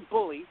you're not a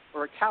bully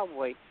or a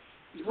cowboy,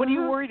 what are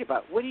you worried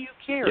about? What do you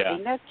care? Yeah.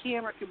 And that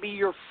camera could be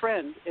your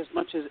friend as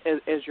much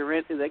as your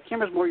aunt. That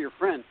camera's more your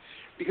friend,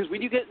 because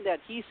when you get in that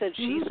he said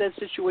she said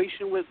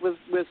situation with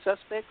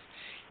suspects,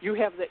 you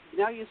have that.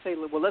 Now you say,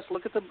 well, let's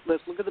look at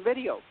the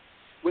video.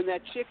 When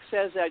that chick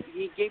says that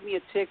he gave me a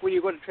ticket when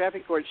you go to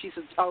traffic court, she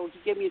says, he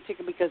gave me a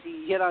ticket because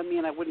he hit on me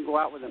and I wouldn't go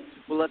out with him.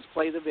 Well, let's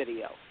play the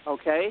video,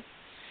 okay?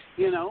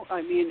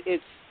 I mean,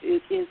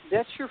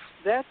 that's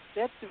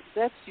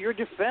your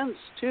defense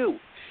too,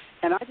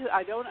 and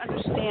I don't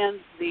understand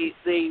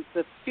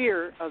the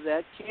fear of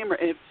that camera.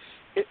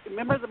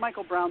 Remember the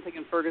Michael Brown thing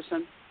in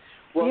Ferguson?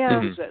 Well,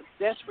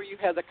 that's where you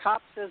have the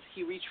cop says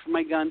he reached for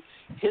my gun.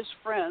 His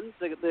friends,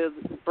 the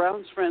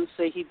Brown's friends,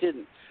 say he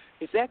didn't.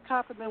 If that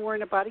cop had been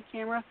wearing a body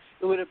camera,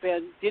 it would have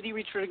been, did he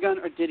reach for the gun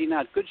or did he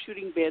not? Good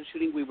shooting, bad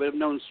shooting, we would have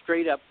known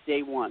straight up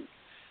day one.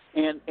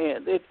 And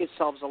it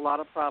solves a lot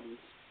of problems,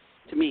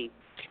 to me.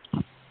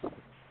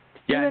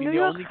 Yeah, Do the New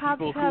York only cops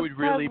people who would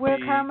really wear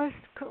cameras,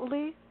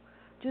 Lee?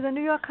 Do the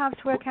New York cops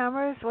wear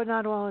cameras, or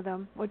not all of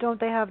them? Or don't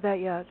they have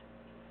that yet?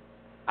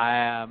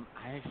 I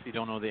actually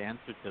don't know the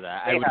answer to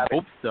that. I would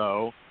hope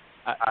so.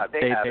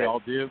 They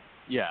all do.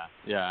 Yeah.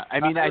 I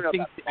mean, I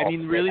think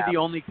really the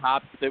only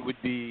cops that would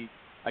be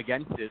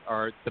against it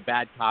are the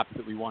bad cops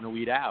that we want to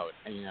weed out.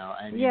 And, you know,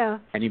 I mean, Yeah.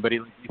 anybody,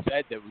 like you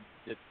said,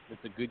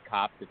 that's a good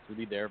cop that's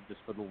really there just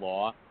for the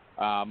law,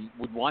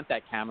 would want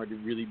that camera to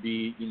really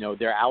be, you know,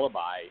 their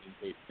alibi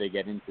in case they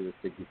get into a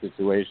sticky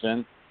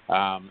situation.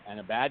 And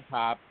a bad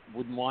cop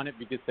wouldn't want it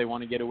because they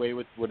want to get away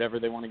with whatever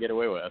they want to get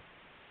away with.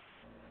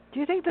 Do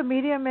you think the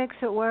media makes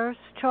it worse,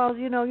 Charles?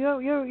 You know,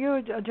 you're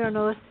a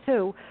journalist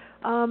too.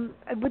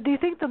 But do you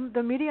think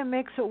the media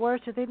makes it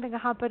worse? Do you think they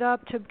hump it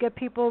up to get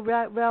people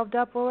revved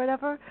up or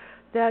whatever?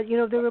 That, you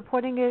know, they're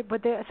reporting it,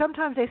 but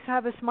sometimes they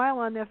have a smile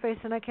on their face,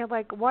 and I can't,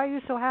 like, why are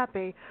you so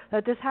happy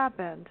that this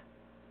happened?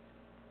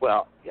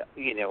 Well,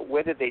 you know,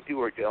 whether they do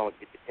or don't,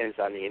 it depends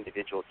on the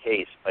individual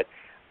case. But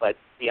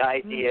the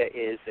idea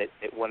is that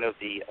one of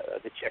the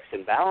checks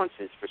and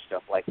balances for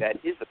stuff like that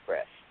is the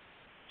press.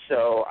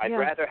 So I'd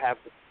rather have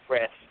the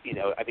press. You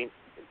know, I mean,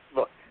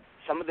 look,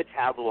 some of the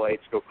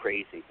tabloids go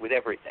crazy with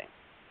everything.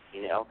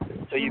 You know,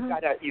 so you've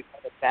got to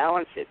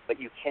balance it, but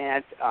you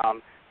can't.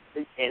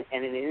 And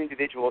in an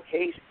individual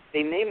case,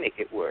 they may make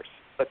it worse.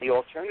 But the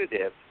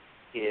alternative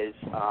is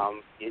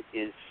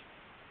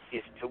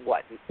to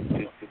what?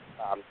 To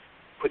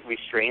put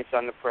restraints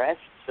on the press.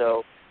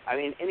 So, I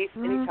mean,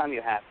 anytime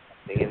you have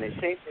something, and they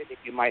say that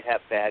you might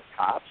have bad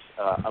cops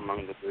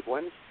among the good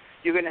ones,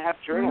 you're going to have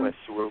journalists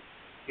who are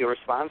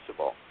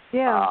irresponsible.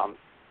 Yeah.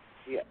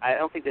 I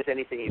don't think there's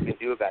anything you can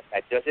do about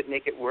that. Does it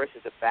make it worse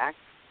as a fact?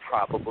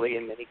 Probably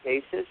in many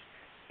cases.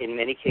 In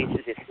many cases,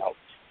 it helps.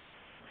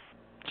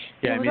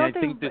 Yeah, I mean, I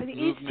think this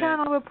each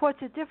channel reports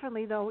it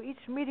differently, though. Each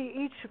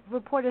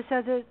reporter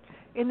says it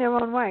in their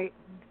own right.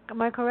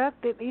 Am I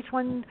correct? That each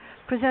one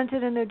presents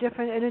it in a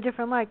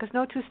different light, because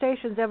no two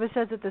stations ever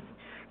says it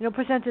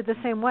presents it the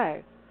same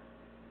way.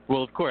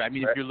 Well, of course. I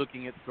mean, if you're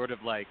looking at sort of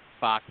like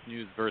Fox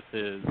News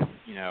versus,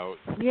 you know,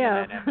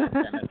 CNN,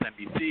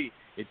 MSNBC,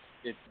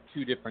 it's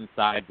two different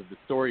sides of the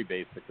story,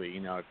 basically. You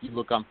know, if you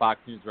look on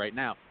Fox News right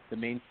now, the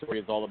main story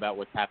is all about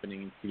what's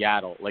happening in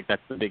Seattle. Like,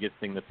 that's the biggest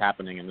thing that's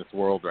happening in this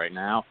world right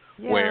now,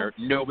 where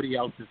nobody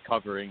else is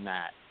covering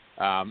that.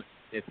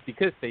 It's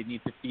because they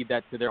need to feed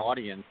that to their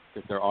audience,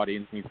 because their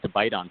audience needs to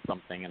bite on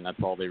something, and that's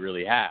all they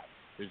really have.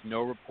 There's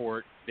no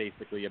report,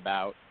 basically,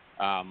 about,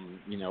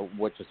 you know,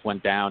 what just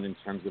went down in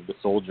terms of the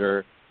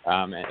soldier,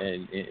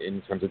 and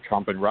in terms of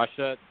Trump and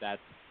Russia. That's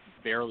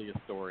barely a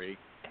story.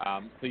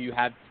 So you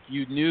have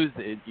skewed news,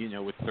 you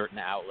know, with certain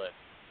outlets.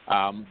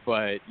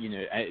 But, you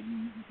know,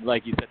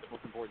 like you said, the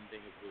most important thing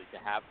is really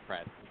to have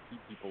press, to keep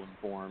people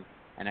informed.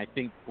 And I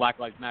think Black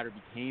Lives Matter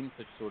became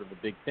such sort of a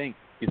big thing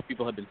because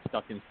people have been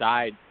stuck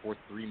inside for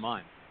 3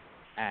 months,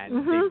 and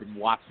they've been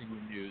watching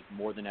the news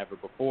more than ever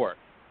before.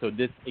 So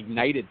this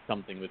ignited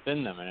something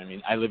within them. And, I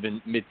mean, I live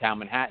in Midtown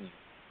Manhattan.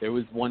 There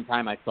was one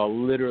time I saw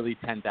literally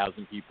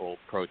 10,000 people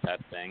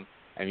protesting.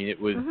 I mean, it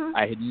was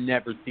I had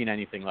never seen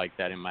anything like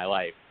that in my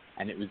life.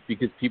 And it was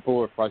because people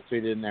were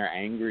frustrated and they're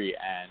angry.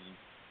 And,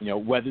 you know,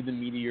 whether the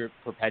media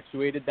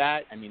perpetuated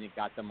that, I mean, it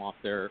got them off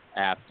their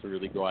ass to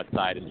really go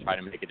outside and try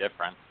to make a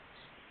difference.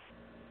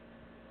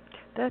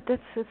 That's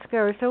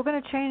scary. So we're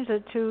going to change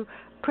it to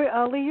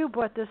Lee, you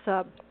brought this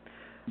up.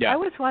 Yeah. I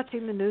was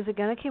watching the news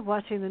again. I keep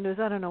watching the news.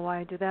 I don't know why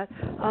I do that.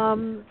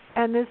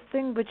 And this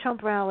thing with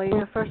Trump rally,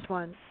 the first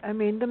one. I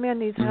mean, the man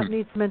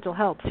needs mental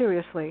help.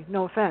 Seriously,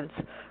 no offense.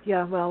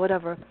 Yeah, well,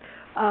 whatever.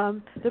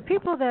 The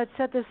people that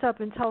set this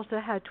up in Tulsa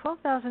had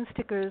 12,000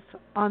 stickers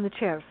on the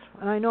chairs,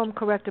 and I know I'm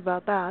correct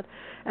about that.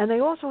 And they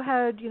also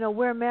had, you know,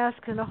 wear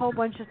masks and a whole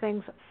bunch of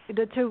things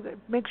to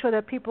make sure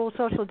that people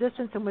social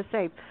distance and were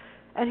safe.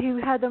 And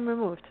he had them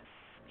removed.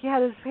 He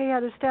had his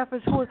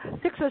staffers who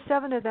 6 or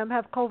 7 of them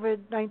have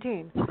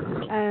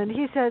COVID-19, and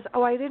he says,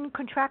 "Oh, I didn't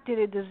contract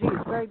a disease."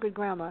 Very good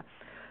grammar.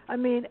 I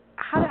mean,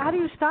 how do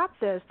you stop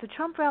this? The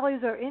Trump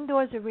rallies are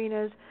indoors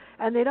arenas,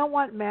 and they don't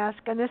want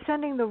masks, and they're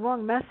sending the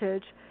wrong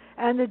message,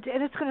 and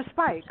it's going to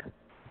spike,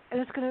 and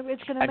it's going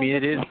to. I mean,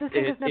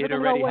 it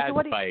already has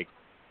spiked.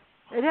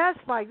 It has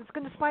spiked. It's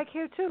going to spike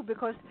here too,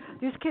 because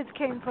these kids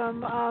came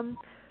from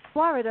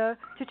Florida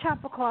to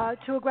Chappaqua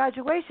to a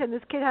graduation.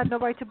 This kid had no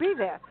right to be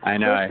there. I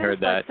know, I heard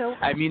that. So,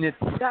 I mean, it's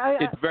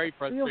very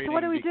frustrating. So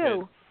what do we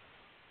do?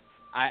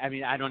 I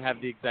mean, I don't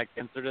have the exact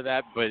answer to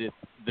that, but it's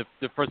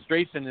the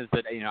frustration is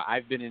that, you know,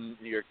 I've been in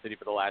New York City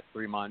for the last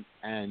 3 months,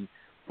 and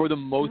for the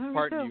most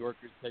part, New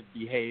Yorkers have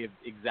behaved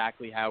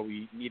exactly how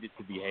we needed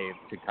to behave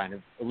to kind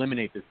of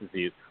eliminate this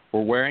disease.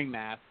 We're wearing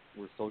masks,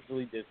 we're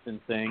socially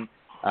distancing,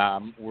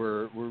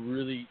 we're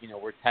really, you know,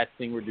 we're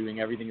testing, we're doing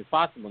everything as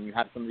possible. And you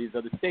have some of these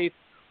other states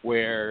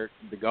where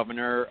the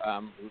governor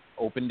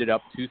opened it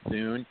up too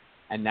soon,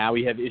 and now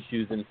we have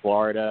issues in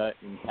Florida,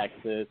 in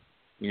Texas,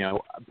 you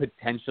know,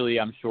 potentially,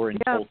 I'm sure, in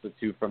Tulsa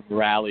too from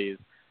rallies.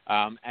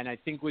 And I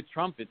think with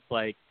Trump, it's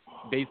like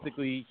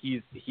basically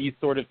he's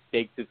sort of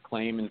staked his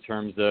claim in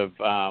terms of,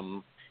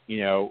 you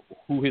know,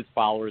 who his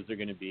followers are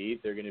going to be.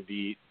 They're going to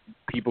be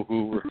people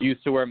who refuse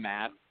to wear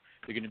masks.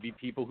 They're going to be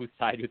people who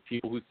side with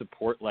people who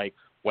support, like,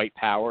 white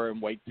power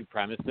and white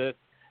supremacists.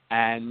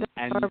 And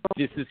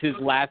this is his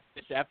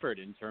last-ditch effort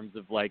in terms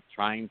of, like,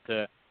 trying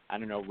to, I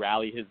don't know,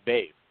 rally his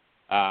base.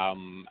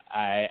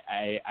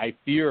 I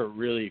fear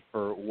really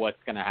for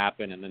what's going to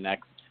happen in the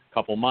next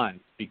couple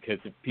months, because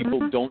if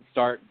people don't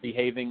start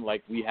behaving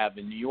like we have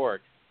in New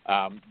York,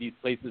 these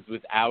places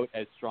without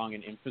as strong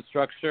an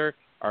infrastructure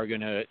are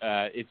going to,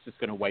 it's just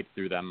going to wipe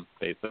through them,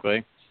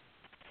 basically.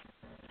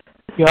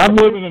 Yeah, I'm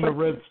living in a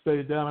red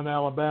state down in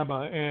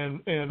Alabama,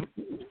 and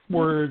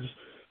whereas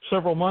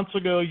several months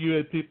ago you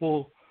had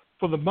people,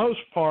 for the most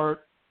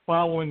part,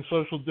 following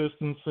social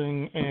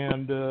distancing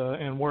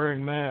and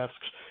wearing masks.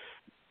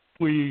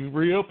 We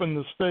reopened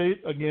the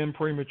state again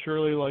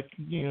prematurely, like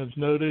it's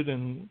noted,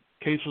 and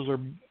cases are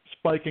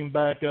spiking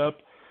back up,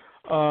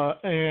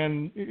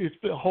 and it's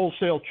a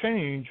wholesale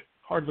change.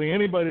 Hardly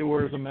anybody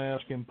wears a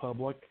mask in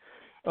public.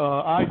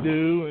 I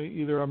do,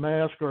 either a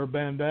mask or a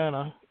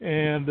bandana,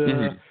 and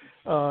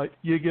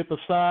you get the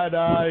side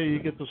eye, you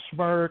get the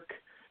smirk,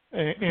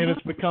 and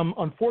it's become,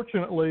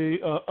 unfortunately,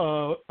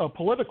 a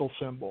political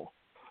symbol.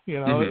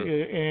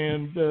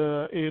 And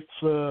it's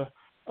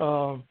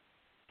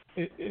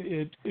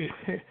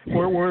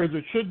whereas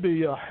it should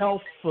be a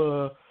health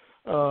thing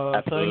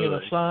and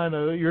a sign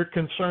of your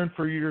concern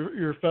for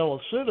your fellow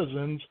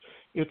citizens.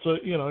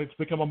 It's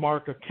become a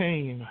mark of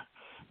Cain.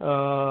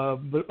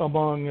 But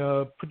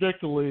among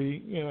particularly,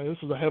 this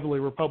is a heavily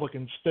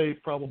Republican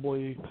state,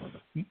 probably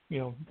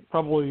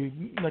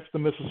next to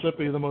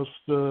Mississippi, the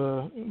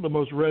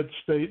most red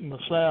state in the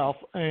South,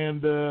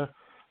 and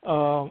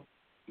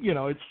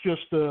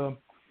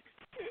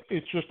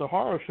it's just a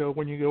horror show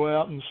when you go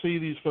out and see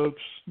these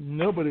folks,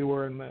 nobody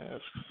wearing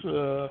masks.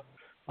 If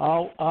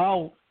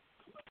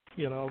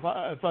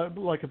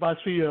I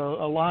see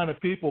a line of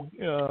people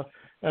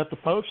at the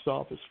post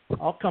office,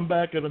 I'll come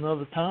back at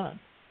another time.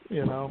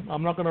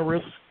 I'm not going to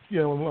risk,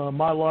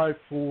 my life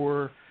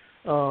for,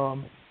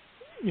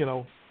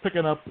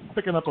 picking up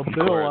a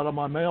bill out of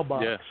my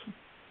mailbox. Yeah.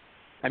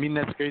 I mean,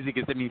 that's crazy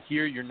because,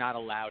 here you're not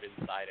allowed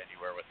inside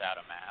anywhere without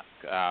a mask.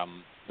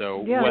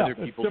 Whether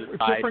people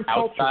decide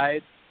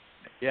outside,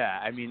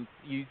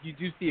 you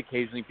do see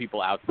occasionally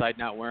people outside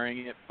not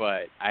wearing it,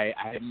 but I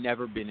have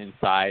never been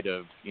inside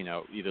of,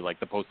 either like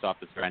the post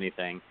office or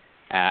anything.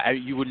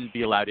 You wouldn't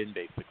be allowed in,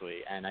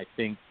 basically. And I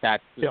think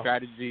that's the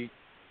strategy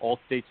all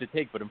states should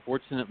take. But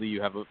unfortunately,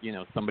 you have,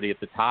 somebody at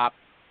the top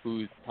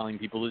who's telling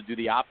people to do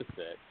the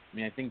opposite.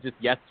 I think just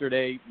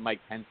yesterday, Mike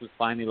Pence was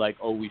finally like,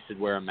 oh, we should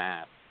wear a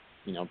mask,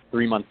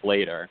 3 months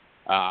later.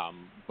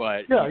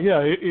 But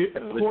it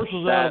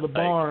horses out of the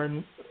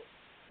barn.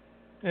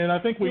 And I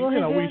think we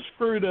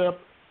screwed up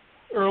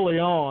early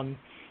on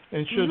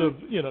and should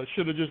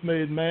have just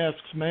made masks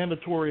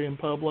mandatory in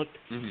public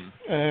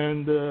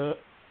and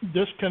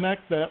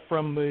disconnect that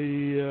from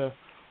the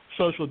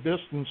social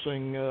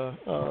distancing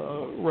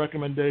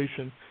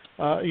recommendation.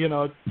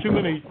 Too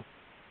many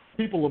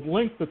people have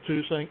linked the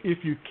two, saying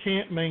if you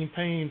can't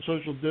maintain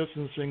social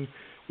distancing,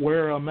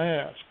 wear a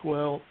mask.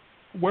 Well,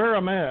 wear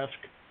a mask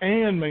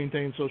and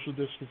maintain social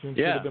distancing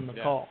should have been the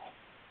call.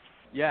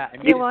 Yeah, I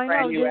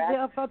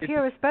know. Up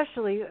here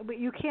especially,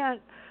 you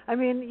can't.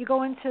 You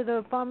go into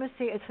the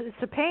pharmacy.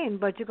 It's a pain,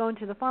 but you go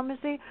into the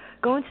pharmacy.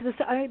 Go into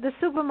the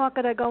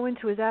supermarket I go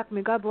into is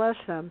Acme. God bless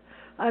them.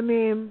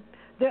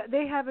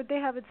 They have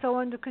it so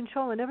under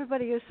control, and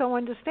everybody is so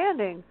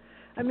understanding.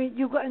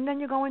 You go, and then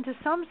you go into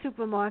some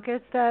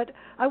supermarkets that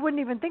I wouldn't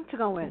even think to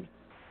go in.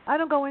 I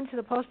don't go into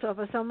the post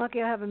office. I'm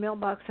lucky I have a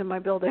mailbox in my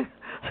building.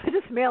 I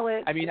just mail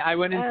it. I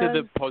went into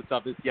the post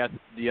office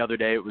the other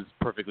day. It was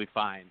perfectly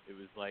fine. It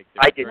was like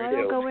I did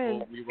too. Go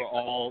in. We were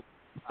all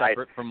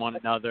separate from one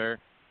another.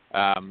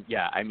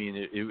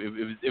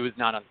 It was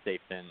not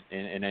unsafe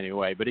in any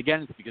way. But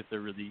again, it's because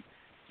they're really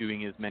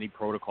doing as many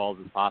protocols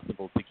as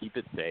possible to keep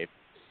it safe.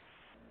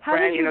 How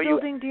does your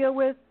building deal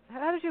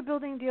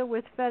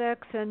with FedEx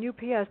and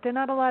UPS? They're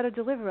not allowed to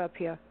deliver up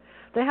here.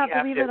 They have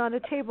to leave it on a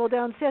table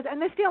downstairs,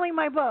 and they're stealing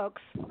my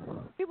books.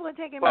 People are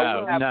taking my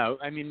books. No,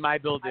 my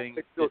building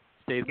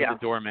stays with the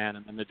doorman,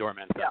 and then the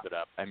doorman sets it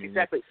up.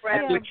 Exactly.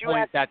 Fran, at this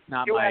point, that's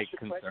not my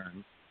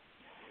concern.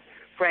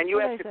 Fran, you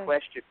asked a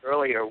question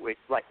earlier,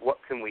 what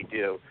can we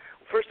do?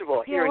 First of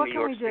all, here in New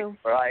York City,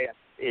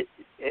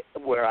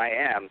 where I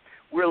am,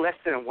 we're less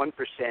than a 1%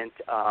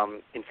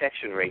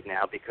 infection rate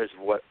now because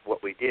of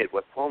what we did,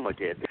 what Cuomo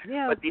did.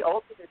 Yeah. But the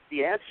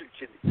answer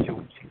to the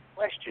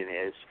question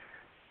is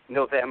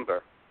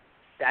November.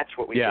 That's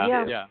what we need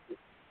to do. Yeah.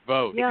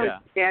 Vote.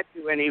 Because you can't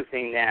do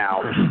anything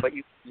now, but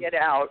you can get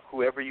out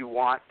whoever you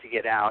want to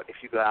get out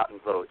if you go out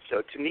and vote.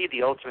 So to me,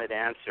 the ultimate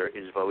answer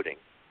is voting.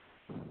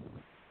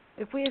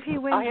 If he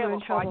wins, we're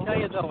in trouble. I tell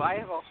you though, I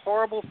have a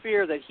horrible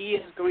fear that he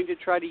is going to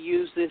try to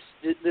use this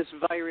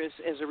virus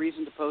as a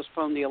reason to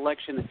postpone the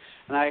election.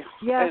 And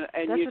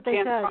you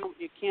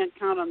can't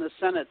count on the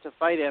Senate to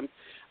fight him.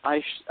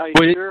 I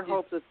sure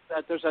hope that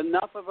there's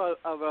enough of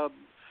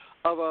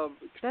a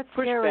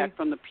pushback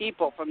from the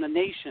people, from the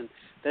nation,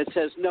 that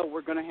says no,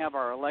 we're going to have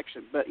our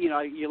election. But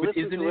you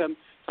listen to him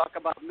talk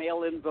about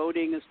mail-in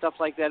voting and stuff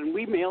like that, and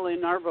we mail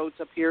in our votes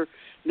up here,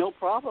 no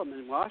problem,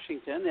 in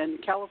Washington and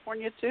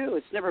California too.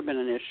 It's never been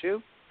an issue.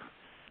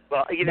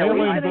 Well,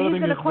 mail-in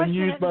voting has been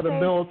used by the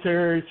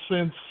military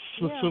since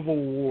the Civil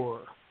War.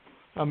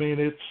 I mean,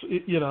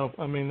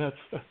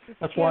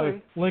 that's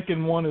why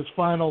Lincoln won his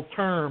final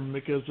term,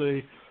 because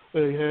they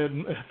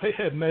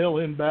had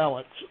mail-in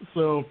ballots.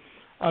 So,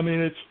 I mean,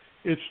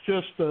 it's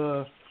just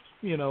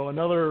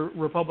another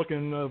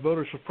Republican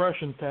voter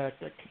suppression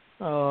tactic.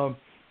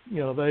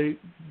 They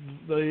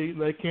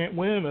can't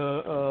win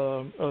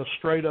a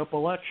straight up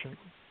election.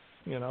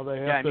 They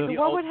have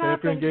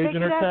to engage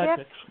in their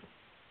tactics.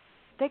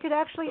 They could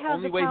actually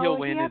have the power.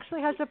 He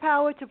actually has the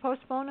power to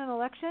postpone an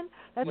election.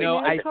 That's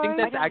I think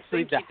that's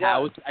actually the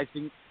House.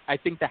 I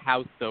think the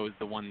House, though, is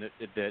the one that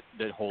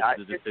holds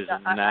the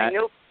decision. I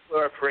know people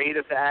are afraid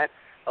of that,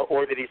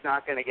 or that he's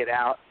not going to get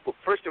out. Well,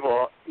 first of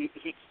all, he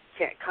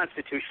can't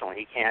constitutionally.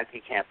 He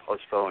can't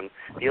postpone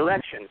the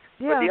election.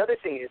 Yeah. But the other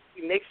thing is,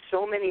 he makes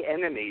so many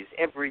enemies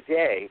every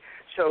day.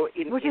 So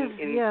you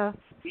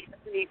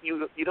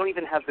don't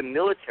even have the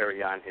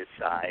military on his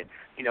side.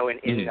 In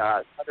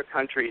other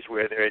countries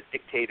where there are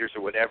dictators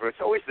or whatever,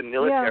 it's always the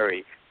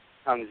military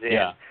comes in.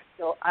 Yeah.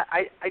 So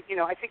I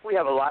think we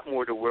have a lot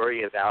more to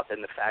worry about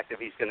than the fact that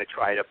he's going to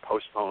try to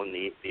postpone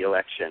the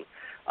election.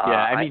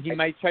 He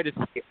might try to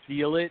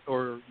steal it,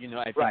 or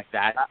I think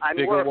that's I'm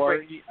bigger more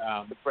worry.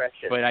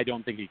 Suppression. But I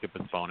don't think he could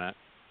postpone it.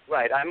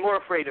 Right. I'm more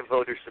afraid of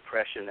voter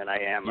suppression than I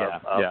am of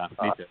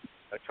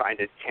trying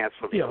to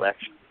cancel the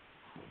election.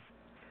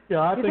 Yeah,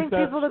 I think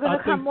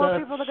more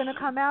people are going to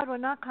come out or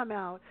not come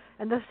out.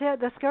 And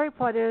the scary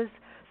part is,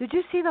 did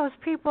you see those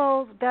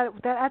people that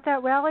at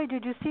that rally?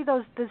 Did you see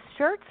the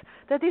shirts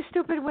that these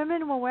stupid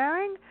women were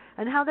wearing,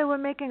 and how they were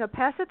making a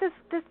pass at this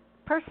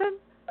person?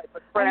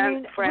 But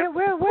Fran, where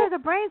are the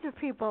brains of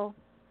people?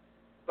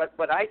 But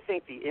I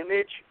think the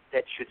image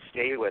that should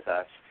stay with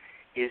us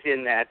is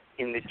in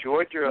the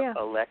Georgia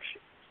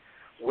election,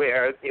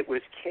 where it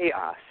was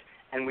chaos,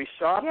 and we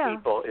saw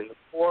people in the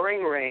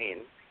pouring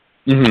rain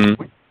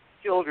with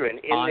children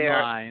in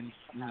online.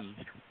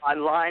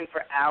 Online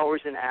for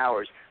hours and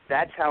hours.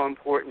 That's how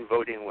important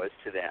voting was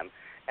to them,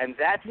 and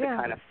that's the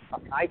kind of,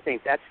 I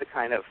think that's the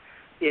kind of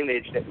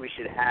image that we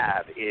should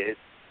have, is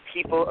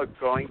people are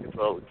going to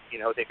vote.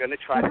 They're going to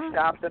try to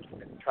stop them,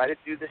 they're going to try to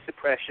do the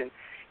suppression.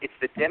 It's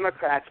the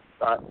Democrats'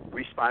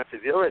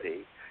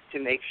 responsibility to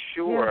make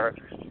sure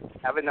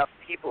have enough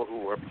people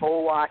who are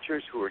poll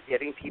watchers, who are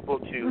getting people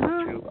to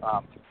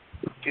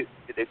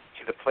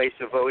the place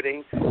of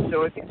voting.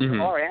 So it's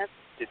our answer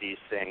to these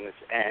things,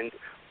 and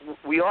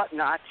we ought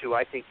not to,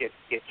 I think,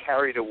 get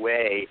carried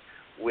away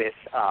with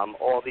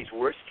all these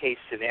worst-case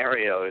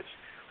scenarios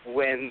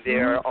when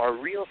there are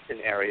real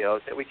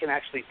scenarios that we can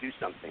actually do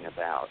something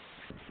about.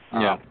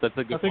 Yeah, that's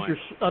a good point.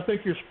 I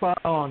think you're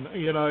spot on.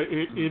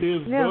 It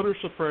is voter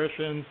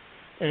suppression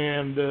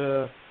and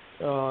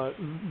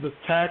the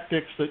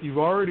tactics that you've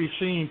already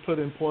seen put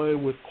in play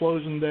with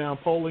closing down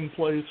polling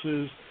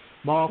places,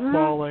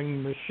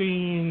 mothballing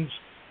machines,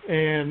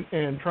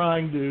 and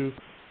trying to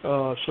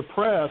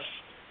suppress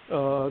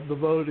the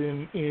vote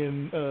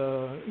in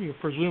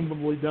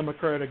presumably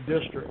Democratic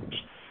districts.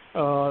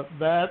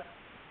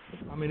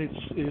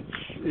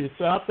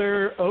 It's out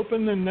there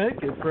open and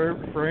naked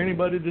for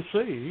anybody to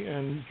see,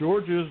 and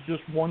Georgia is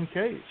just one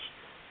case.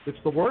 It's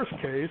the worst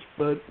case,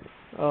 but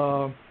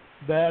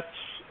that's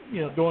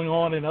going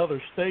on in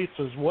other states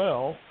as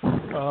well,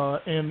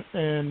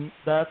 and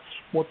that's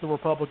what the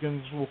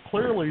Republicans will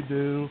clearly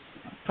do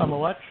come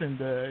Election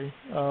Day,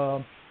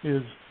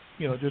 is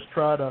just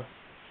try to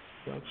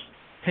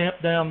tamp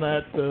down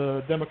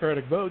that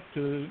Democratic vote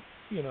to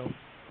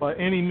by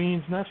any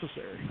means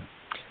necessary.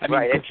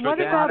 What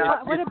about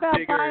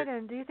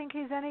Biden? Do you think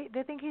he's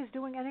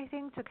doing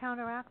anything to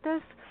counteract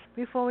this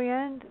before we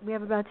end? We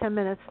have about 10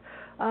 minutes.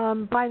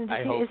 Biden,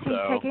 is he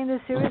taking this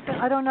seriously?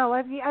 I don't know.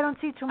 I don't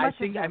see too much.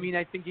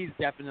 I think he's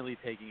definitely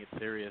taking it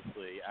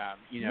seriously.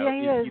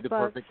 Is he the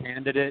perfect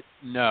candidate?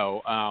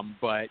 No.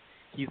 But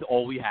he's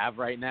all we have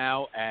right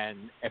now,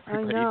 and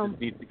everybody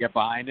just needs to get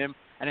behind him.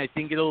 And I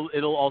think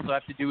it'll also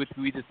have to do with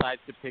who he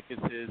decides to pick as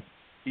his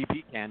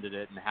VP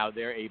candidate and how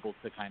they're able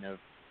to kind of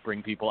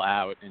bring people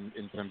out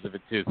in terms of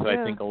it too. So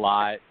I think a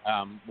lot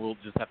we'll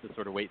just have to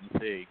sort of wait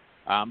and see.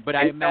 But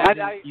I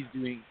imagine he's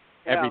doing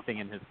everything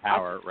in his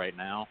power right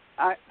now.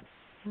 I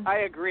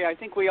agree. I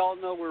think we all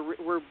know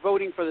we're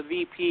voting for the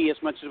VP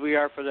as much as we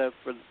are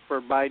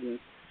for Biden.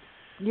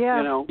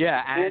 Yeah.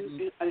 Yeah,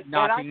 and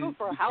knocking the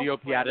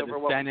GOP out of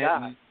the Senate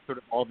and sort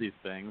of all these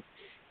things.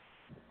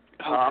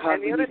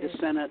 And the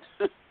Senate.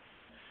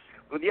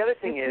 Well, the other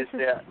thing is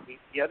that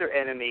the other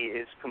enemy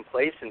is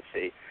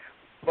complacency.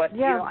 But,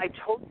 I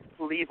totally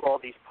believe all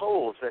these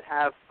polls that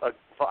have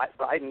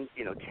Biden,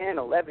 10,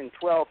 11,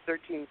 12,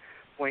 13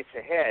 points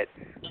ahead.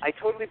 I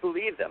totally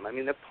believe them. I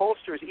mean, the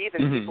pollsters,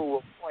 even people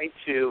will point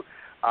to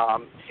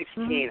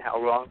 16,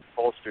 how wrong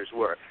the pollsters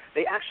were.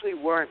 They actually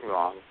weren't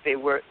wrong. They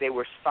were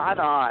spot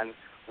on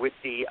with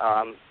the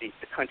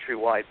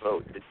countrywide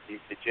vote,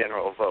 the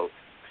general vote.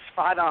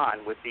 Spot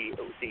on with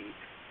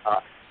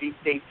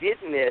they did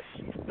miss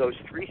those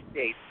 3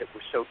 states that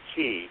were so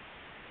key.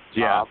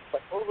 Yeah.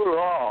 But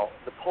overall,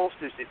 the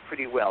pollsters did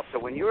pretty well. So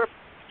when you're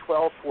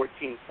 12,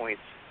 14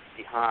 points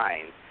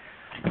behind,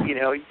 you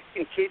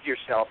can kid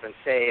yourself and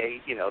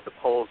say, the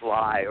polls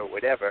lie or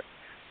whatever.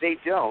 They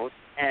don't,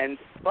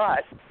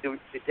 but the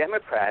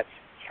Democrats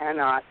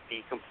cannot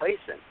be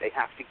complacent. They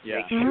have to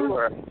make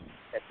sure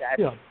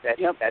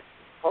that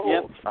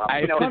polls.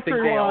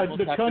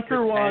 The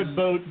countrywide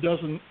vote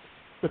doesn't.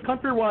 The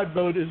countrywide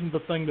vote isn't the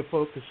thing to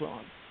focus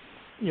on.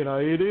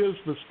 It is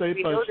the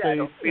state by state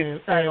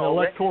and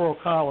electoral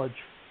college.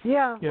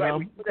 Yeah, we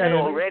know that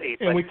already.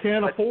 And we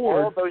can't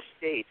afford all those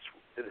states.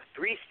 The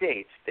 3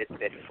 states that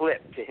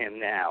flip to him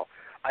now,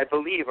 I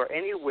believe, are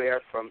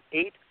anywhere from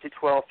 8 to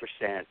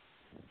 12%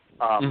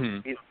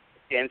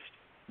 against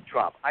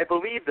Trump. I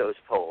believe those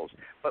polls,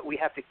 but we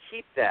have to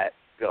keep that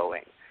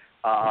going.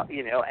 And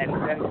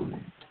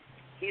then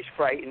he's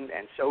frightened,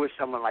 and so is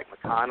someone like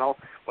McConnell.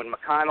 When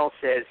McConnell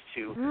says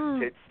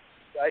to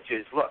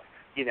judges, look,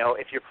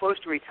 if you're close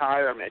to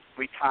retirement,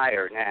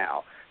 retire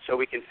now so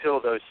we can fill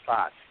those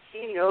spots.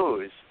 He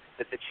knows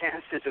that the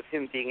chances of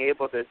him being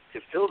able to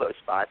fill those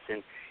spots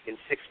in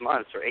 6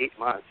 months or 8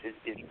 months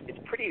is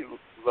pretty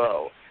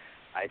low,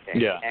 I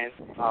think. Yeah. And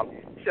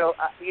so,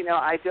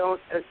 I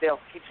don't, they'll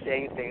keep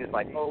saying things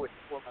like, oh, it's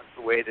 4 months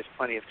away, there's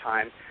plenty of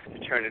time to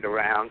turn it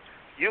around.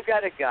 You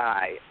got a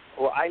guy,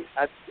 well,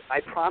 I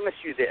promise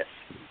you this,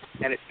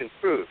 and it's been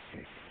proved.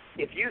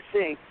 If you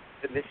think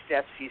the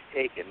missteps he's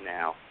taken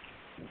now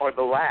are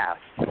the last,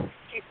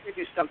 he's going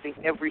to do something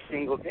every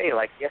single day,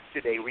 like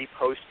yesterday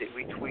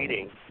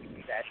retweeting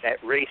that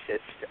racist.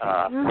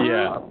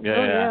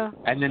 Yeah.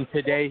 And then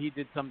today he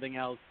did something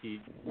else. He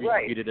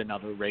retweeted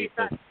another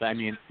racist.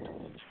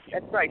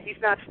 That's right.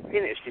 He's not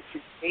finished. It's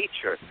his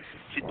nature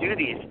to do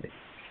these things.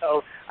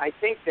 So I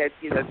think that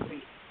he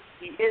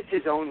is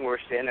his own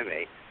worst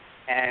enemy.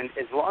 And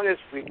as long as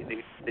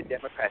the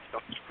Democrats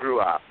don't screw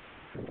up,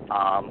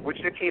 which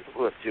they're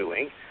capable of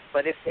doing,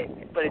 but it's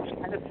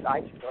kind of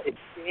it's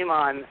shame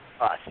on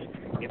us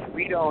if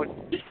we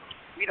don't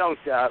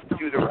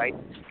do the right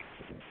thing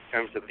in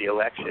terms of the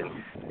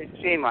election.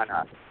 It's shame on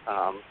us.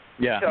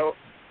 So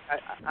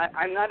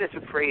I'm not as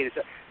afraid as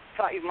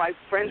my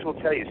friends will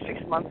tell you.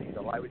 6 months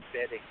ago, I was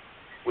betting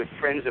with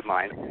friends of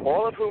mine,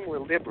 all of whom were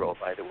liberal,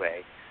 by the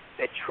way,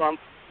 that Trump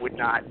would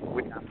not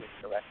win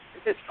the election.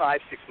 This is 5-6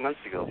 months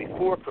ago,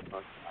 before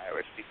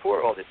coronavirus,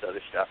 before all this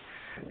other stuff,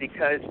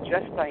 because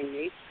just by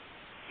nature,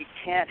 he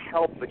can't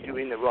help but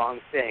doing the wrong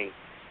thing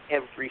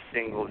every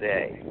single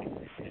day.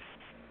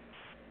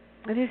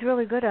 And he's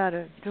really good at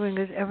it, doing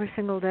it every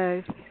single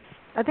day.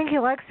 I think he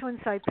likes to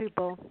incite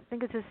people. I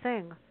think it's his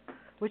thing,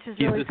 which is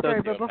really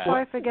scary. But before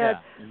I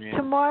forget,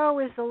 tomorrow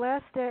is the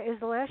last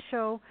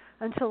show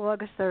until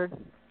August 3rd.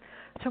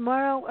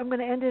 Tomorrow I'm going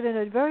to end it in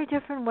a very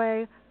different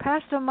way.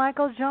 Pastor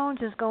Michael Jones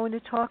is going to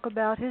talk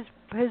about his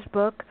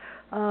book,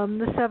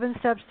 The 7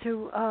 Steps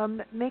to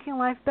Making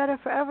Life Better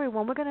for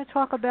Everyone. We're going to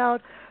talk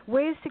about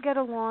ways to get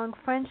along,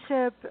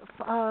 friendship,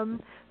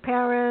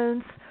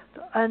 parents,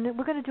 and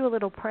we're going to do a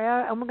little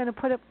prayer, and we're going to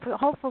put it,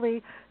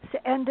 hopefully,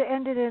 to end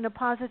it in a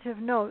positive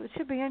note. It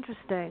should be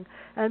interesting.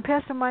 And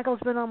Pastor Michael's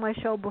been on my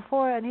show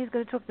before, and he's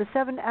going to talk the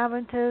 7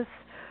 Adventist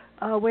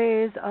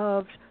ways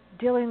of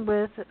dealing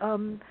with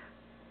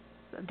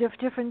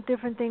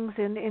different things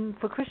in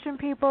for Christian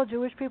people,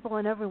 Jewish people,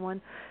 and everyone.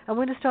 And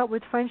we're going to start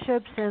with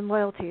friendships and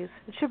loyalties.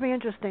 It should be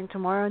interesting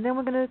tomorrow. And then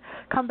we're going to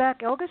come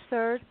back August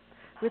 3rd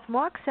with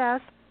Mark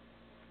Sass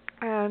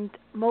and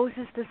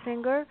Moses the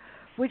Singer,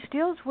 which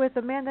deals with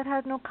a man that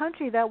had no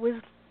country, that was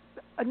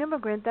an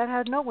immigrant that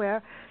had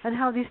nowhere, and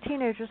how these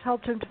teenagers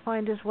helped him to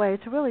find his way.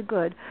 It's really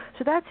good.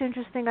 So that's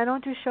interesting. I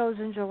don't do shows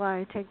in July.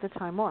 I take the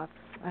time off.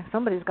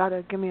 Somebody's got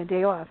to give me a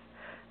day off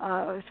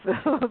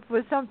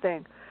for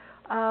something.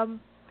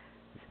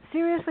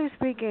 Seriously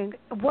speaking,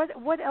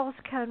 what else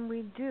can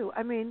we do?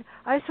 I mean,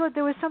 I saw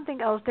there was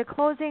something else. They're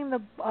closing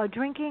the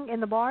drinking in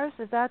the bars.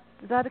 Is that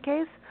the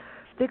case?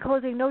 They're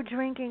closing no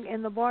drinking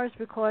in the bars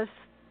because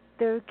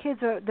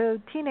the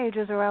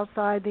teenagers are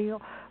outside,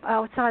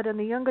 and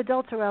the young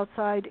adults are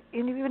outside,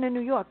 even in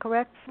New York,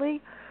 correctly?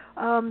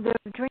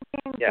 They're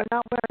drinking. They're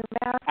not wearing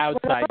masks.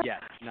 Outside, whatever.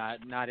 yes,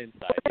 not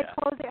inside. They're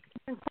closing.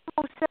 And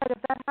Cuomo said if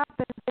that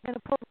happens, they're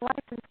going to pull the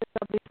licenses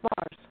of these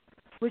bars,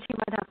 which he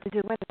might have to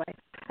do anyway.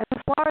 And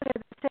in Florida,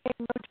 they're saying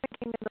no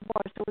drinking in the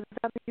bar. So does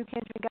that mean you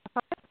can't drink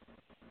outside?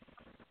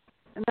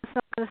 And that's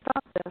not going to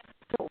stop this.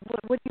 So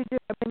what do you do?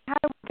 I mean,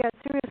 how do we get,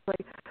 seriously,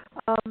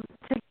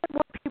 to get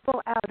more people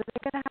out? Are they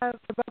going to have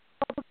the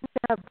Republicans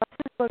to have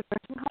buses go to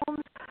nursing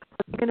homes?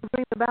 Are they going to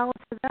bring the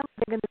balance to them? Are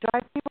they going to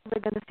drive people? Are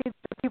they going to see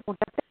that people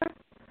get there?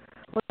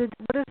 What does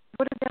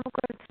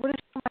Democrats, what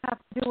does Trump have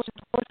to do, and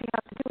what does he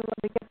have to do when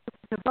they get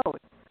people to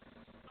vote?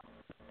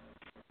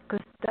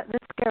 Because that's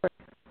scary.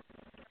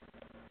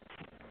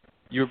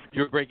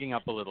 You're breaking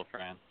up a little,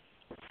 Fran.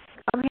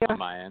 I'm here. On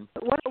my end.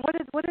 What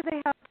do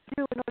they have to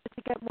do in order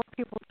to get more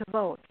people to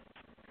vote?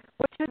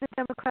 What should the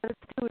Democrats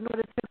do in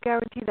order to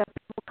guarantee that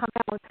people come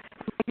out? Like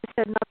you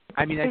said, nothing.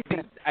 I mean,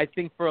 I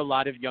think for a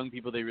lot of young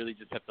people, they really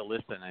just have to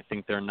listen. I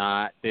think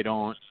they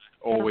don't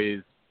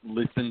always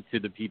listen to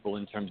the people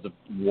in terms of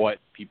what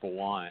people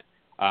want.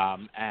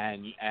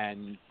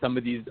 And some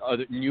of these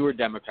other newer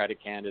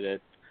Democratic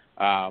candidates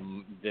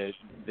that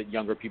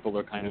younger people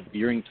are kind of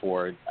veering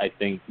towards, I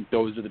think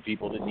those are the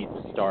people that need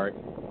to start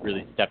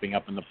really stepping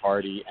up in the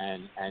party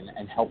and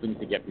helping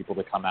to get people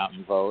to come out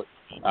and vote.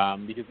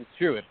 Because it's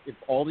true, if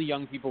all the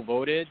young people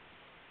voted,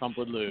 Trump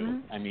would lose.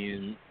 Mm-hmm. I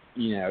mean,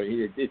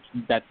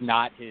 that's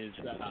not his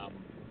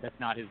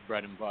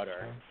bread and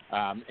butter.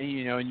 And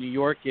in New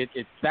York,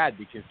 it's sad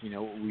because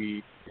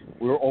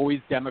we're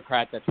always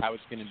Democrat. That's how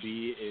it's going to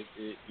be.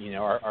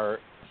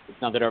 It's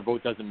not that our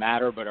vote doesn't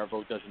matter, but our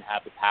vote doesn't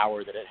have the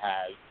power that it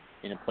has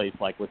in a place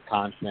like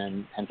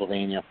Wisconsin,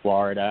 Pennsylvania,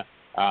 Florida.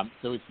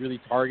 So it's really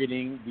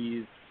targeting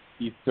these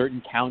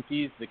certain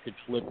counties that could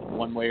flip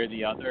one way or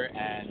the other.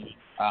 And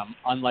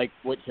unlike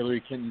what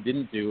Hillary Clinton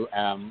didn't do,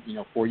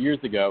 4 years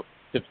ago,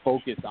 to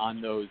focus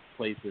on those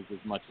places as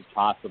much as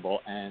possible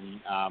and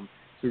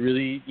to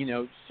really,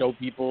 show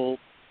people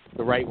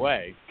the right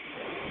way.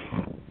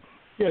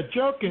 Yeah,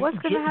 What's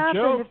going to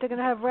happen if they're going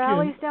to have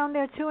rallies down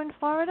there too in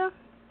Florida?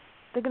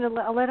 They're going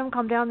to let them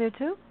come down there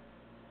too?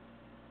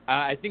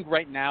 I think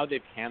right now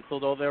they've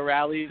canceled all their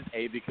rallies,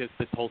 because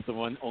the Tulsa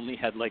one only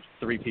had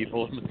 3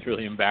 people, and it's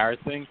really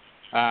embarrassing.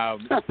 So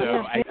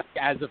I think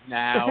as of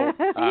now,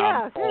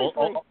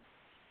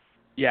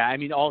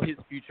 all his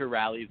future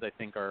rallies I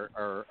think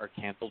are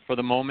canceled for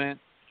the moment.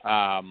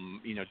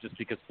 Just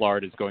because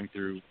Florida is going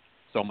through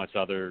so much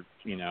other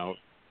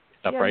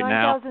stuff right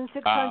now.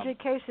 9,600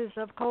 cases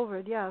of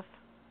COVID. Yes.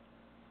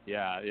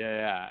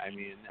 Yeah. I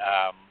mean,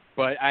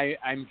 but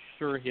I'm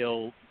sure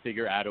he'll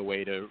figure out a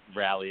way to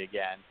rally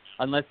again,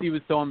 unless he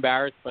was so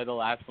embarrassed by the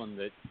last one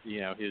that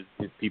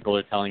his people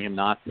are telling him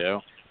not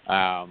to.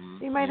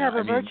 He might have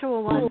a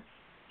virtual one.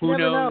 Who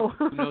knows? Know.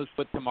 Who knows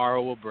what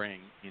tomorrow will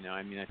bring?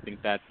 I think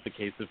that's the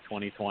case of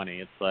 2020.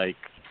 It's like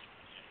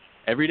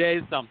every day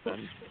is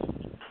something.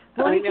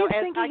 Well, he keeps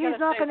thinking he's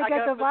not going to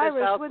get the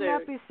virus. Wouldn't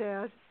that be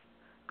sad?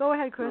 Go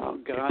ahead, Chris. Oh,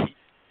 God.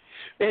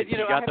 And, you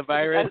got the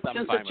virus?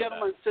 I'm fine with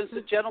that. Since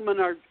the gentlemen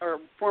are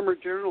former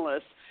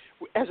journalists,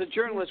 as a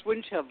journalist,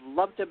 wouldn't you have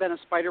loved to have been a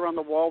spider on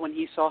the wall when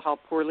he saw how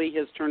poorly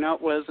his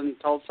turnout was in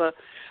Tulsa?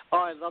 Oh,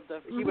 I love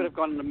that. He would have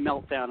gone into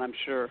meltdown, I'm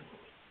sure.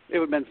 It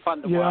would have been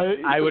fun to watch.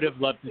 I would have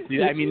loved to see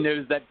that. I mean,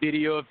 there's that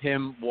video of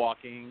him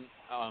walking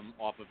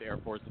off of Air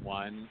Force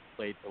One,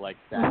 played to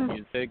sad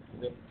music.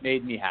 That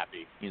made me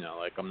happy.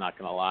 I'm not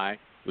going to lie.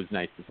 It was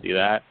nice to see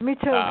that. Me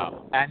too.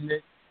 And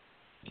the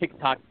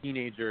TikTok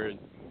teenagers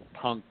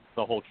punked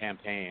the whole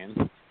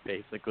campaign,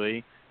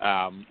 basically,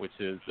 which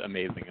is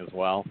amazing as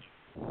well.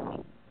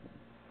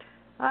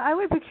 I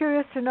would be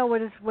curious to know what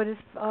his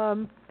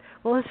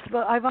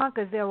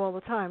Ivanka's there all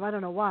the time. I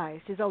don't know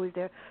why. She's always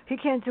there. He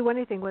can't do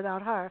anything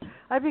without her.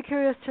 I'd be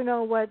curious to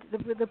know what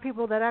the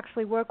people that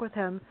actually work with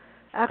him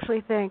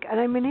actually think. And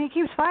I mean, he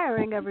keeps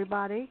firing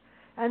everybody.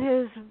 And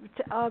his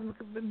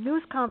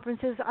news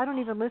conferences, I don't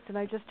even listen.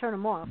 I just turn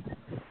them off.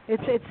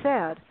 It's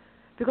sad.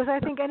 Because I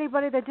think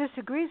anybody that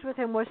disagrees with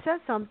him or says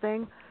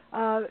something,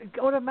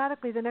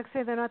 automatically the next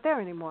day they're not there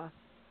anymore.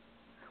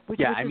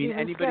 I mean,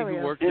 anybody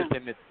who works with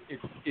him,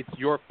 it's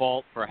your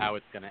fault for how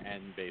it's going to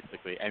end,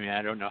 basically. I mean,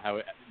 I don't know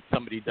how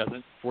somebody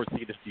doesn't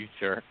foresee the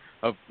future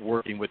of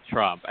working with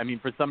Trump. I mean,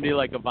 for somebody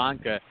like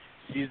Ivanka,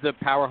 she's a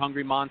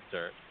power-hungry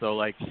monster.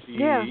 So,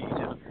 she's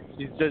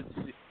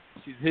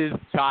his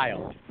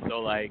child.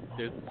 So,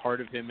 there's part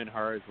of him in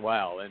her as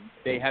well. And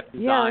they have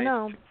designed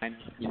to kind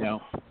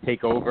of,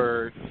 take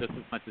over just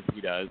as much as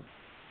he does.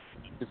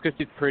 Just because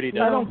she's pretty.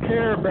 I don't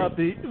care about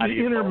the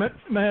inner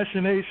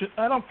machination.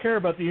 I don't care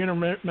about the inner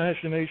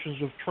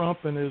machinations of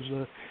Trump and his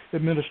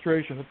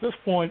administration. At this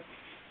point,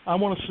 I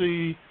want to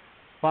see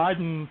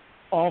Biden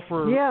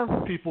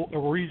offer people a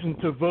reason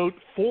to vote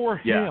for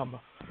him.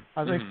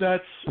 I think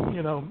that's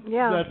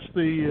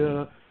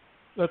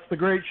that's the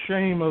great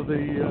shame of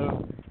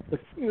the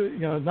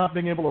not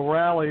being able to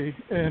rally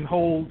and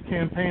hold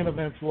campaign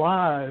events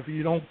live.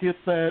 You don't get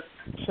that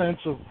sense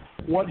of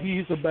what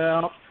he's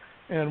about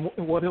and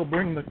what he'll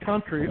bring the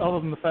country, other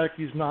than the fact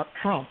he's not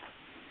Trump,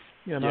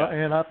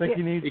 And I think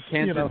he needs. It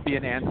can't just be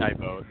an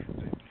anti-vote.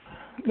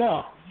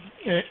 No,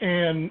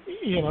 and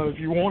if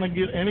you want to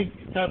get any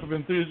type of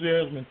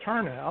enthusiasm and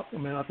turnout, I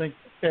mean, I think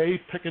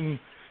picking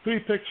who he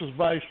picks as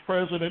vice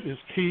president is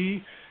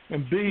key,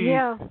 and B,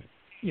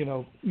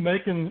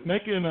 making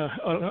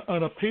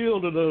an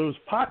appeal to those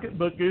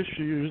pocketbook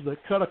issues that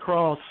cut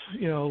across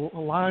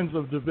lines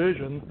of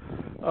division.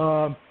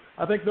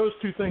 I think those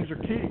two things are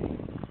key.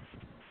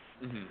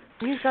 Mm-hmm.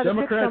 He's got to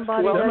pick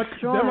somebody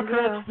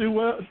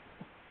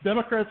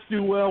Democrats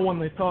do well when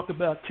they talk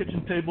about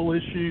kitchen table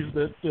issues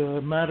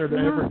that matter to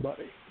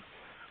everybody.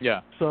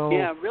 Yeah. So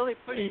really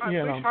push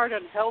hard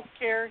on health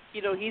care.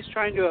 He's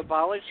trying to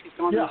abolish. He's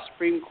going to the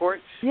Supreme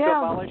Court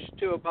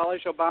to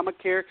abolish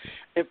Obamacare.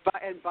 And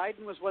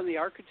Biden was one of the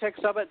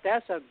architects of it.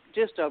 That's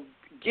just a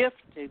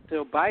gift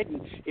to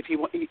Biden. If he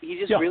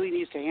just really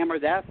needs to hammer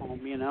that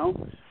home.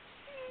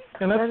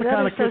 And that's the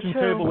kind of kitchen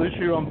table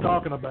issue I'm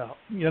talking about.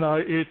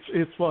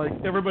 It's like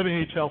everybody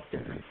needs health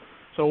care.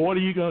 So what are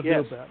you going to do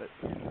about it?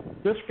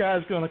 This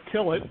guy's going to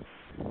kill it.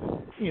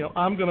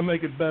 I'm going to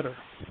make it better.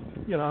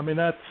 I mean,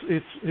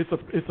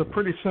 it's a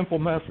pretty simple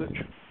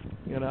message.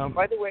 You know.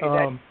 By the way,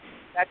 that's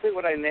exactly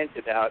what I meant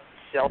about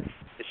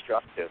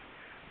self-destructive.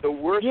 The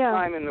worst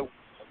time in the world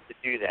to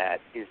do that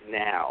is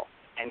now,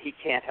 and he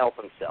can't help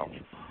himself.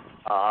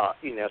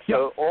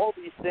 So all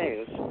these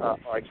things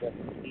are just.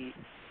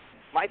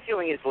 My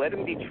feeling is let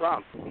him be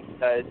Trump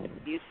because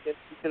he's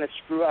going to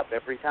screw up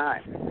every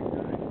time.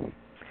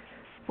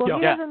 Well,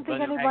 he doesn't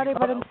think anybody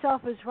but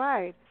himself is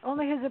right.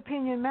 Only his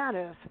opinion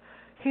matters.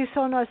 He's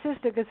so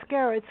narcissistic, it's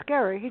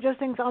scary. He just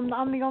thinks I'm the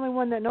only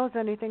one that knows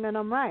anything and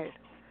I'm right.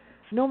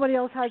 Nobody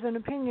else has an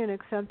opinion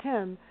except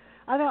him.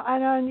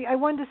 I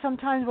wonder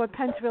sometimes what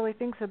Pence really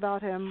thinks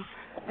about him,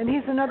 and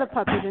he's another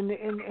puppet in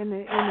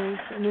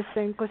this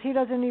thing because he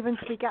doesn't even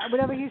speak out.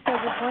 Whatever he says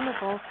is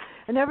wonderful,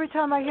 and every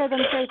time I hear them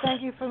say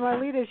thank you for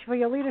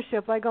your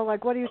leadership, I go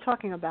like, what are you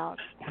talking about?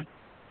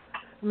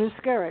 I mean, it's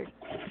scary.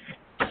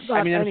 But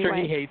I'm anyway. sure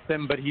he hates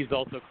him, but he's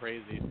also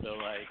crazy. So,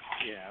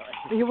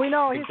 we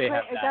know he's crazy.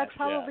 That's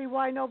probably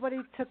why nobody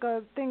took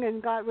a thing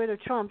and got rid of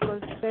Trump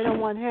because they don't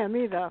want him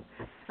either.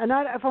 And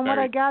from what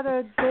I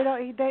gathered,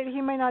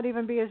 he may not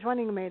even be his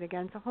running mate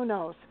again. So who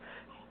knows?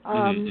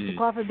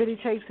 God forbid he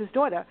takes his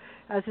daughter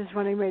as his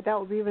running mate. That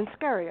would be even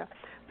scarier.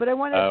 But I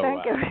want to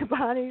thank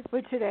everybody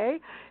for today.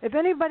 If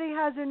anybody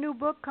has a new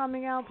book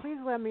coming out, please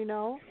let me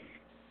know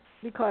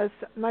because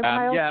my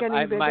pile's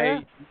getting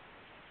bigger.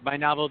 My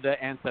novel, The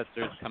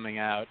Ancestors, coming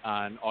out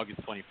on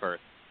August 21st,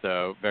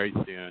 so very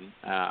soon.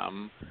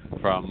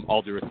 From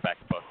All Due Respect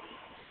books.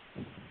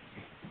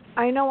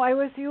 I know.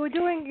 You're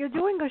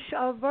doing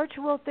a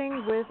virtual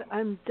thing with.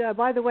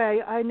 By the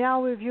way, I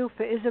now review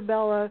for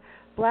Isabella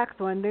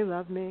Blackthorne. They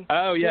love me.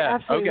 Oh yeah.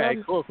 Okay.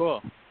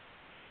 Cool.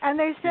 And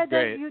they said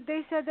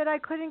that I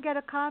couldn't get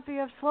a copy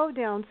of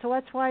Slowdown, so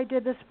that's why I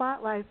did the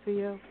spotlight for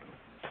you.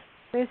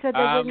 They said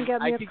they wouldn't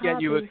get me a copy.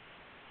 Get you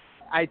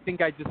I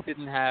think I just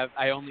didn't have.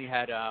 I only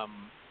had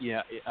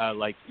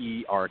like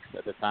e-arcs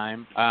at the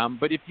time.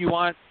 But if you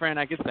want, Fran,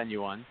 I could send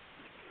you one.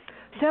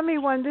 Send me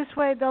one. This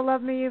way they'll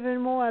love me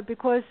even more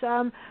because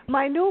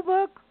my new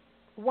book,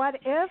 What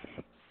If,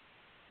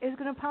 is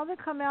going to probably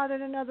come out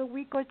in another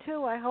week or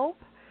two, I hope.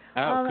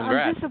 Oh,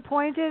 congrats.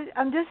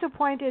 I'm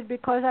disappointed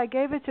because I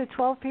gave it to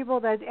 12 people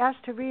that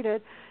asked to read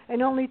it,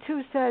 and only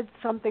 2 said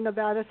something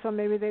about it, so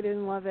maybe they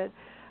didn't love it.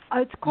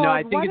 It's called. No,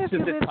 I think it's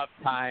just a tough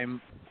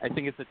time. I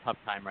think it's a tough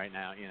time right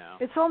now,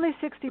 It's only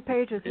 60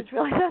 pages. It's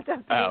really not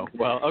that big. Oh,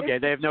 well, okay.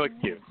 They have no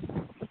excuse.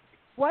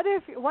 What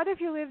if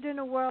you lived in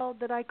a world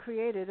that I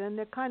created, in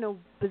a kind of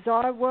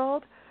bizarre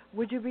world?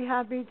 Would you be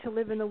happy to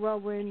live in the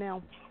world we're in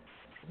now?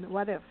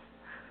 What if?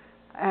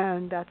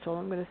 And that's all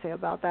I'm going to say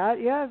about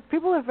that. Yeah,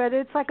 people have read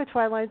it. It's like a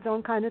Twilight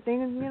Zone kind of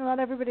thing, and not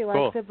everybody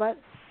likes it, but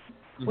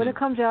when it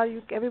comes out,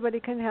 everybody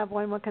can have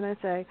one. What can I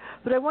say?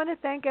 But I want to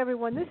thank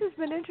everyone. This has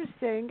been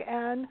interesting,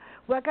 and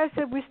like I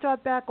said, we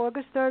start back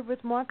August 3rd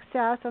with Mark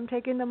Sass. I'm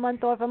taking the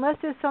month off. Unless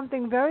there's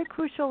something very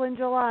crucial in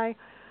July,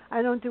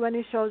 I don't do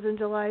any shows in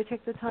July. I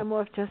take the time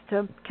off just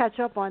to catch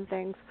up on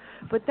things.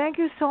 But thank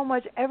you so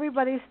much.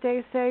 Everybody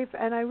stay safe,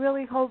 and I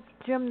really hope,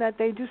 Jim, that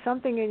they do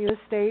something in your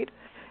state.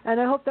 And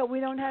I hope that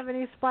we don't have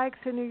any spikes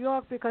in New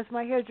York because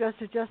my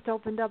hairdresser just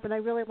opened up, and I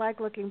really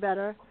like looking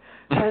better.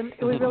 And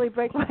it would really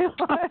break my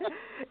heart.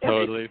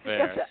 Totally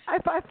fair.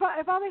 If I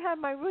only had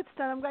my roots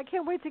done, I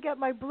can't wait to get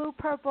my blue,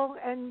 purple,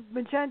 and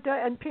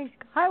magenta and pink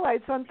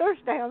highlights on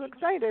Thursday. I'm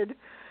excited.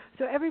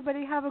 So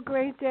everybody have a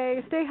great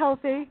day. Stay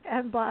healthy,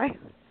 and bye.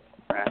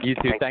 You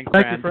too. Thanks,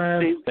 Thank you,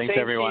 Fran. Thanks,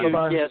 everyone.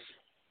 Bye-bye. Yes.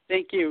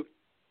 Thank you.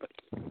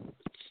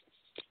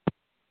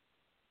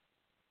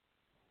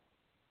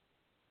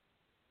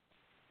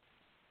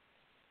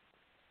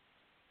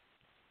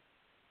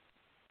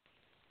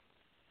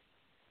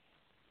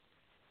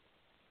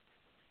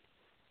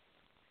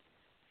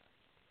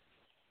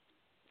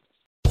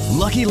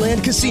 Lucky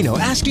Land Casino,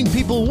 asking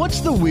people,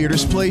 what's the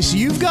weirdest place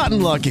you've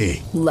gotten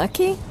lucky?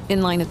 Lucky?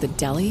 In line at the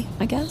deli,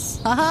 I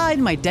guess? Aha,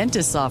 in my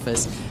dentist's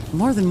office.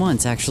 More than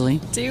once,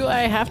 actually. Do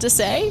I have to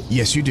say?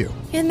 Yes, you do.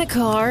 In the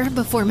car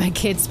before my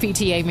kids'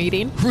 PTA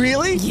meeting.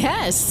 Really?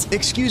 Yes.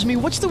 Excuse me,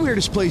 what's the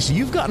weirdest place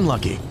you've gotten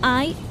lucky?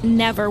 I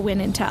never win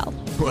and tell.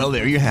 Well,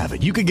 there you have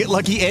it. You can get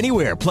lucky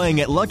anywhere,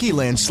 playing at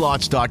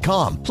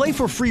LuckyLandSlots.com. Play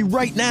for free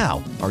right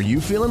now. Are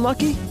you feeling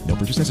lucky? No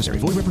purchase necessary.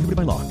 Void where prohibited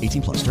by law.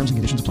 18+. Terms and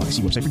conditions apply.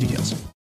 See website for details.